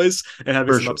some ways and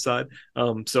having some upside.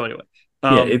 So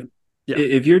anyway,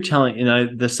 if you're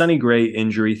telling, the Sonny Gray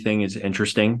injury thing is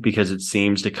interesting because it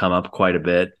seems to come up quite a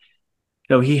bit.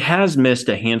 He has missed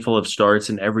a handful of starts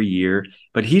in every year,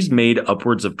 but he's made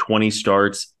upwards of 20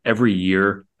 starts every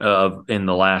year in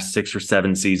the last 6 or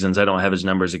 7 seasons. I don't have his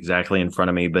numbers exactly in front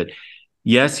of me, but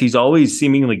yes, he's always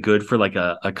seemingly good for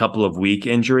a couple of week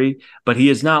injury, but he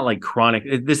is not chronic.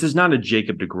 This is not a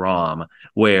Jacob deGrom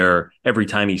where every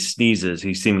time he sneezes,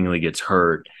 he seemingly gets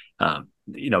hurt.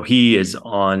 He is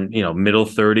on, middle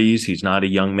 30s. He's not a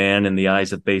young man in the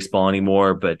eyes of baseball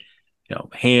anymore, but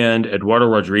Eduardo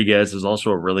Rodriguez is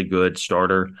also a really good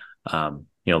starter,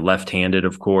 left-handed,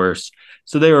 of course.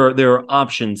 So there are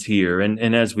options here.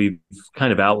 And as we've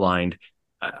kind of outlined,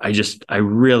 I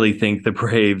really think the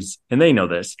Braves, and they know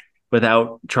this,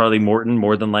 without Charlie Morton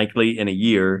more than likely in a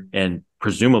year, and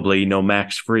presumably no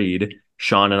Max Fried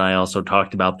Sean and I also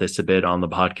talked about this a bit on the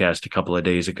podcast a couple of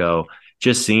days ago.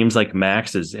 Just seems like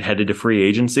Max is headed to free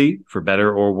agency for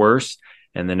better or worse.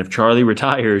 And then if Charlie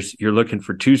retires, you're looking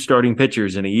for 2 starting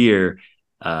pitchers in a year.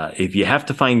 If you have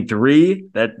to find 3,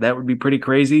 that would be pretty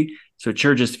crazy. So it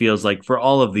sure just feels like for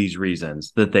all of these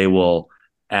reasons that they will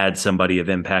add somebody of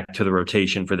impact to the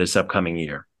rotation for this upcoming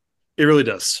year. It really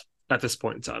does at this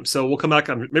point in time. So we'll come back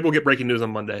on, maybe we'll get breaking news on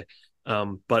Monday.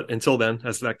 But until then,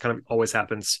 as that kind of always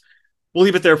happens, we'll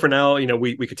leave it there for now.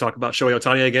 We could talk about Shohei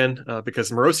Ohtani again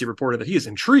because Morosi reported that he is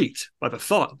intrigued by the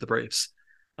thought of the Braves.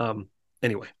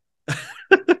 Anyway,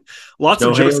 lots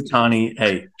of Ohtani.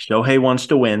 Hey, Shohei wants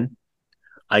to win.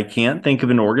 I can't think of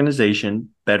an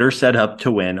organization better set up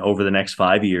to win over the next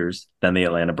 5 years than the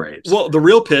Atlanta Braves. Well, the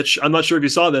real pitch, I'm not sure if you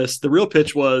saw this. The real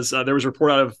pitch was there was a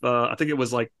report out of, I think it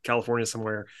was like California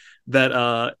somewhere, that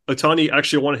Ohtani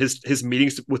actually wanted his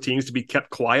meetings with teams to be kept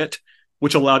quiet,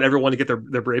 which allowed everyone to get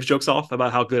their Braves jokes off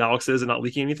about how good Alex is and not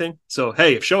leaking anything. So,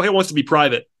 hey, if Shohei wants to be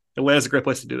private, Atlanta's a great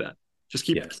place to do that. Just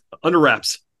keep it under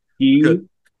wraps. Good.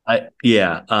 Shohei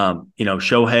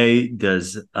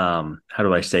does, how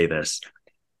do I say this?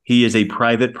 He is a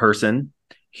private person.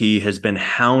 He has been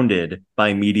hounded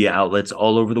by media outlets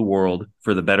all over the world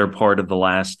for the better part of the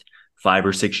last 5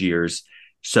 or 6 years.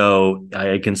 So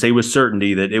I can say with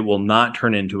certainty that it will not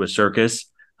turn into a circus.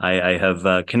 I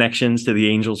have connections to the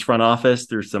Angels front office.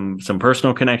 There's some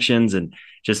personal connections, and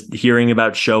just hearing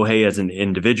about Shohei as an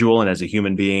individual and as a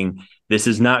human being, this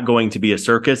is not going to be a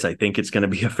circus. I think it's going to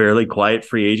be a fairly quiet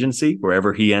free agency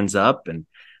wherever he ends up. And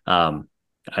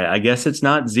I guess it's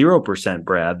not 0%,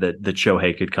 Brad, that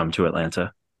Shohei could come to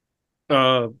Atlanta.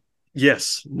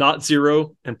 Yes, not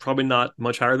 0, and probably not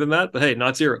much higher than that. But hey,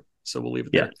 not 0. So we'll leave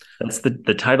it there. That's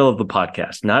the title of the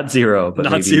podcast. Not 0, but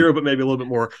not 0, but maybe a little bit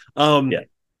more.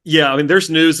 Yeah. I mean,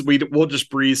 there's news we'll just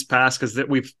breeze past because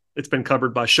it's been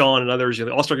covered by Sean and others.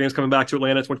 The All-Star Game's coming back to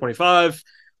Atlanta 2025.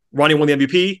 Ronnie won the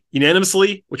MVP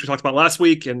unanimously, which we talked about last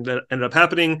week, and that ended up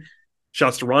happening.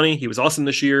 Shouts to Ronnie. He was awesome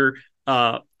this year.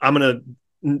 I'm going to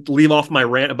leave off my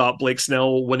rant about Blake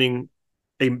Snell winning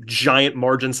a giant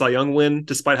margin Cy Young win,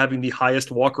 despite having the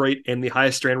highest walk rate and the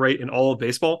highest strand rate in all of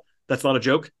baseball. That's not a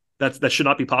joke. That should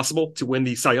not be possible to win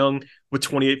the Cy Young with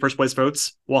 28 first place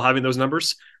votes while having those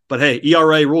numbers. But hey,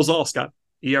 ERA rules all, Scott.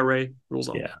 ERA rules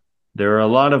all. Yeah. There are a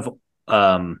lot of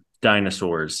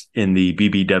dinosaurs in the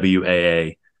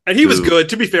BBWAA. And he was good.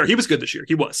 To be fair, he was good this year.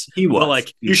 He was.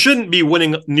 But you shouldn't be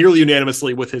winning nearly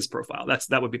unanimously with his profile.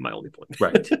 That would be my only point.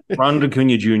 Right. Ronald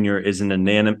Acuna Jr. is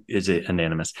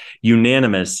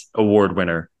unanimous award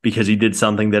winner because he did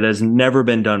something that has never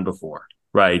been done before.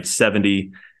 Right.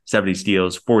 70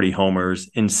 steals, 40 homers,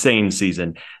 insane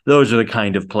season. Those are the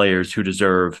kind of players who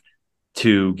deserve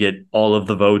to get all of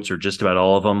the votes or just about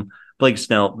all of them. Blake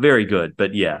Snell, very good.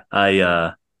 But yeah,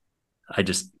 I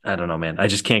don't know, man. I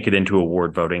just can't get into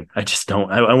award voting. I just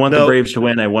don't. I want the Braves to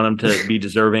win. I want them to be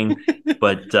deserving,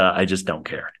 but I just don't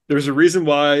care. There's a reason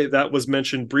why that was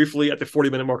mentioned briefly at the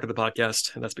 40-minute mark of the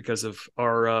podcast, and that's because of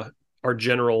our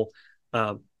general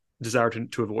desire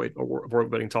to avoid award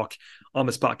voting talk on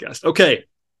this podcast. Okay,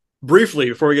 briefly,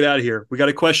 before we get out of here, we got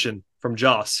a question from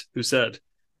Joss, who said,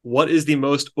 what is the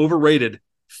most overrated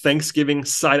Thanksgiving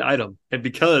side item? And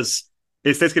because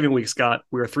it's Thanksgiving week, Scott,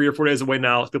 we are 3 or 4 days away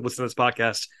now, if people listen to this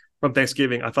podcast, from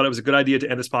Thanksgiving. I thought it was a good idea to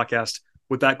end this podcast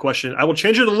with that question. I will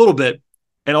change it a little bit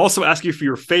and also ask you for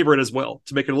your favorite as well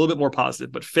to make it a little bit more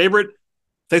positive. But favorite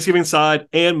Thanksgiving side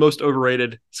and most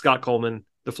overrated, Scott Coleman,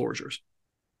 the floor is yours.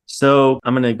 So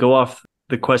I'm going to go off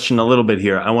the question a little bit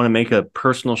here. I want to make a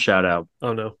personal shout out.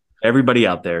 Oh, no. Everybody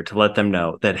out there to let them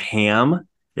know that ham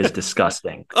is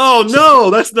disgusting. Oh, no,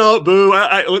 that's not boo.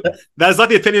 That's not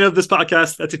the opinion of this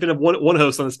podcast. That's the opinion of one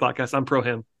host on this podcast. I'm pro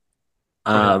ham.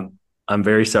 I'm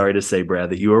very sorry to say, Brad,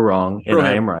 that you are wrong and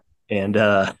I am right. And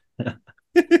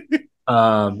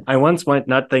I once went,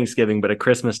 not Thanksgiving, but a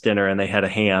Christmas dinner, and they had a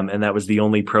ham, and that was the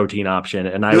only protein option.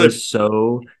 And I was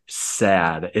so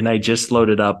sad. And I just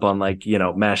loaded up on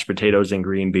mashed potatoes and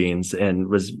green beans,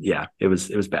 and it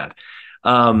was bad.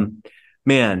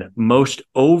 Man, most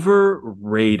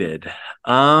overrated.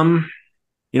 I'm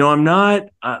not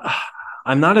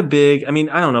a big, I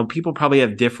don't know. People probably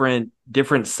have different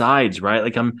sides, right?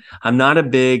 Like I'm not a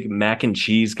big mac and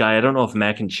cheese guy. I don't know if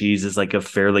mac and cheese is like a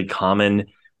fairly common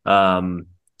Thanksgiving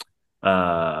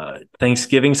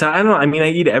side. I don't know. I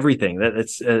eat everything.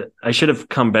 I should have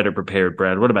come better prepared,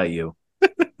 Brad. What about you?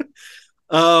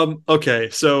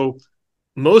 Okay. So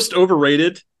most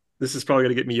overrated, this is probably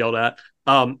going to get me yelled at.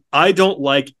 I don't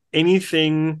like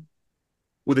anything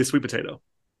with a sweet potato.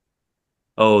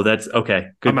 Oh, that's okay.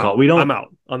 Good call. I'm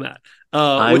out on that.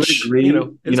 I would agree.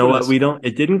 You know what?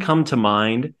 It didn't come to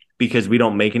mind because we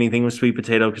don't make anything with sweet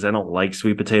potato because I don't like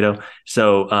sweet potato.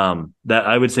 So that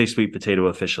I would say sweet potato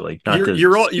officially.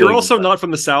 You're also not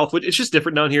from the South, which it's just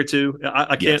different down here too.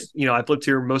 I can't, Yes. I've lived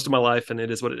here most of my life and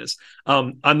it is what it is.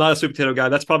 I'm not a sweet potato guy.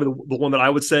 That's probably the one that I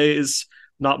would say is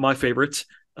not my favorite,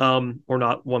 or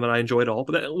not one that I enjoy at all.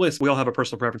 But at least we all have our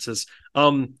personal preferences.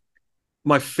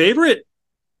 My favorite,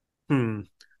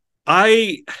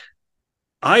 I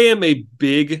am a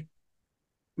big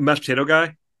mashed potato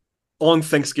guy on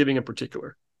Thanksgiving in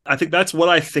particular. I think that's what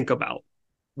I think about.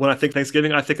 When I think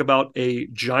Thanksgiving, I think about a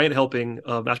giant helping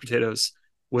of mashed potatoes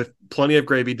with plenty of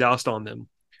gravy doused on them.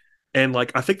 And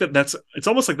like, I think it's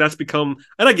almost like that's become,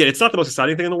 and again, it's not the most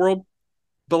exciting thing in the world,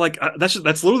 but like, that's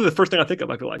literally the first thing I think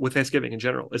of, I feel like, with Thanksgiving in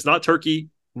general. It's not turkey,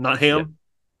 not ham. Yeah.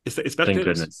 It's mashed Thank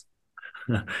potatoes. goodness.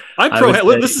 I'm pro ham.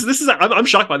 I'm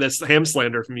shocked by this ham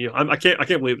slander from you. I can't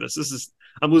believe this.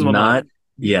 I'm losing my mind.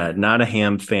 Not a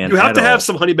ham fan. You have to have all.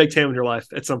 some honey baked ham in your life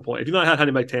at some point. If you've not had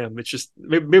honey baked ham, it's just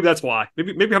maybe that's why.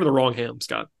 Maybe you're having the wrong ham,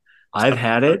 Scott. I've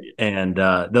had it, and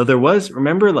though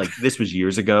remember, like this was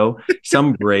years ago,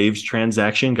 some Braves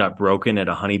transaction got broken at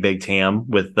a honey baked ham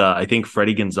with I think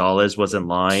Freddie Gonzalez was in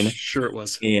line. Sure, it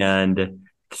was, and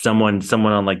someone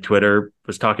on like Twitter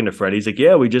was talking to Freddie. He's like,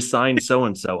 "Yeah, we just signed so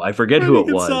and so. I forget Freddie who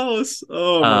it Gonzalez. was."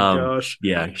 Oh my gosh!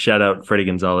 Yeah, shout out Freddie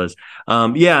Gonzalez.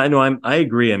 Yeah, I know. I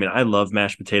agree. I mean, I love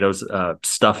mashed potatoes,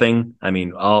 stuffing. I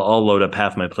mean, I'll load up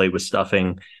half my plate with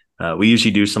stuffing. We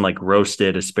usually do some like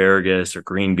roasted asparagus or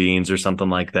green beans or something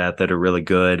like that are really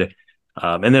good.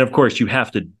 And then, of course, you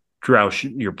have to douse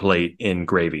your plate in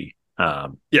gravy.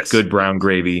 Yes. Good brown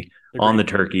gravy Agreed. on the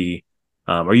turkey.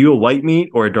 Are you a white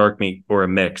meat or a dark meat or a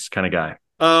mix kind of guy?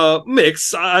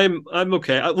 Mix. I'm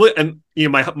okay. And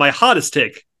my hottest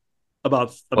take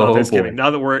about Thanksgiving, boy.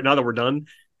 now that we're done,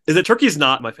 is that turkey is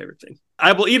not my favorite thing.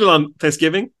 I will eat it on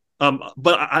Thanksgiving.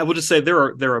 But I will just say there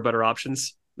are better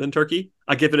options than turkey.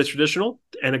 I give it as traditional,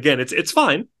 and again, it's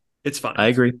fine. It's fine. I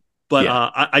agree. But Yeah.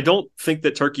 I don't think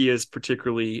that turkey is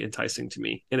particularly enticing to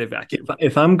me in a vacuum.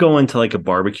 If I'm going to like a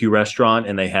barbecue restaurant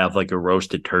and they have like a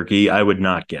roasted turkey, I would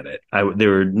not get it.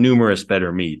 There are numerous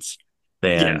better meats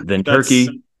than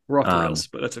turkey. We're off the rails,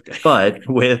 but that's okay.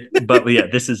 But yeah,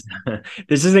 this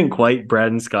isn't quite Brad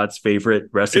and Scott's favorite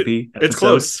recipe. It's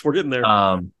close. We're getting there.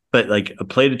 But like a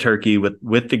plate of turkey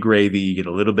with the gravy, you get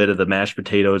a little bit of the mashed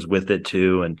potatoes with it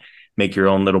too, and make your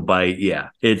own little bite.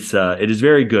 Yeah, it is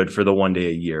very good for the one day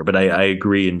a year. But I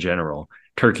agree in general,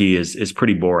 turkey is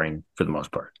pretty boring for the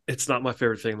most part. It's not my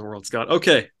favorite thing in the world, Scott.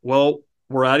 Okay, well,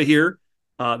 we're out of here.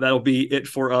 That'll be it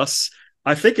for us.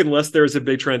 I think unless there's a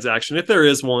big transaction, if there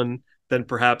is one, then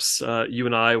perhaps you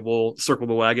and I will circle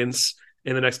the wagons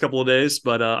in the next couple of days.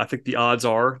 But I think the odds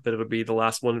are that it'll be the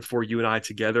last one for you and I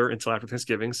together until after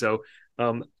Thanksgiving. So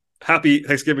happy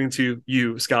Thanksgiving to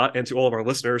you, Scott, and to all of our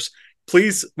listeners.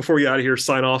 Please, before we get out of here,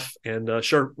 sign off and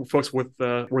share folks with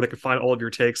where they can find all of your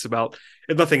takes about,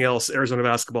 if nothing else, Arizona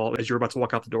basketball as you're about to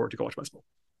walk out the door to college basketball.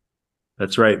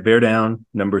 That's right. Bear down,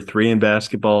 number 3 in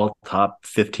basketball, top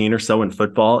 15 or so in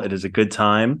football. It is a good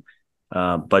time.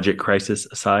 Budget crisis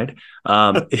aside.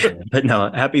 But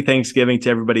no, happy Thanksgiving to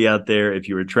everybody out there. If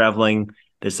you were traveling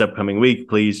this upcoming week,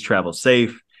 please travel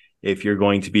safe. If you're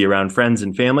going to be around friends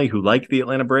and family who like the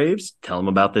Atlanta Braves, tell them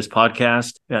about this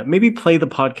podcast. Maybe play the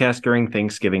podcast during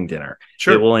Thanksgiving dinner.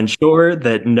 Sure. It will ensure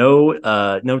that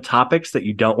no topics that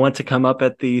you don't want to come up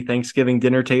at the Thanksgiving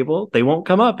dinner table, they won't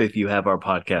come up if you have our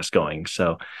podcast going.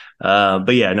 So,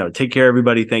 but yeah, no, take care,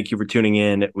 everybody. Thank you for tuning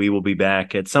in. We will be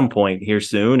back at some point here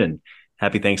soon, and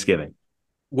happy Thanksgiving.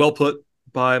 Well put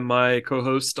by my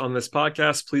co-host on this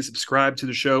podcast. Please subscribe to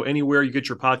the show anywhere you get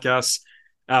your podcasts.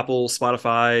 Apple,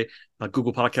 Spotify,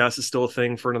 Google Podcasts is still a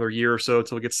thing for another year or so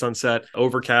until it gets sunset.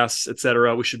 Overcast,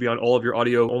 etc. We should be on all of your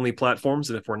audio-only platforms,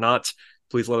 and if we're not,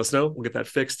 please let us know. We'll get that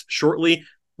fixed shortly.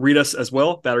 Read us as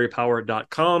well,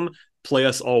 batterypower.com. Play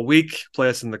us all week. Play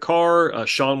us in the car.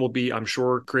 Sean will be, I'm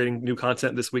sure, creating new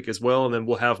content this week as well, and then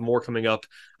we'll have more coming up.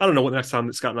 I don't know what the next time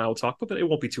that Scott and I will talk, but it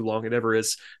won't be too long. It never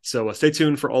is. So stay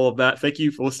tuned for all of that. Thank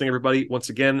you for listening, everybody, once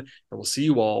again, and we'll see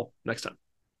you all next time.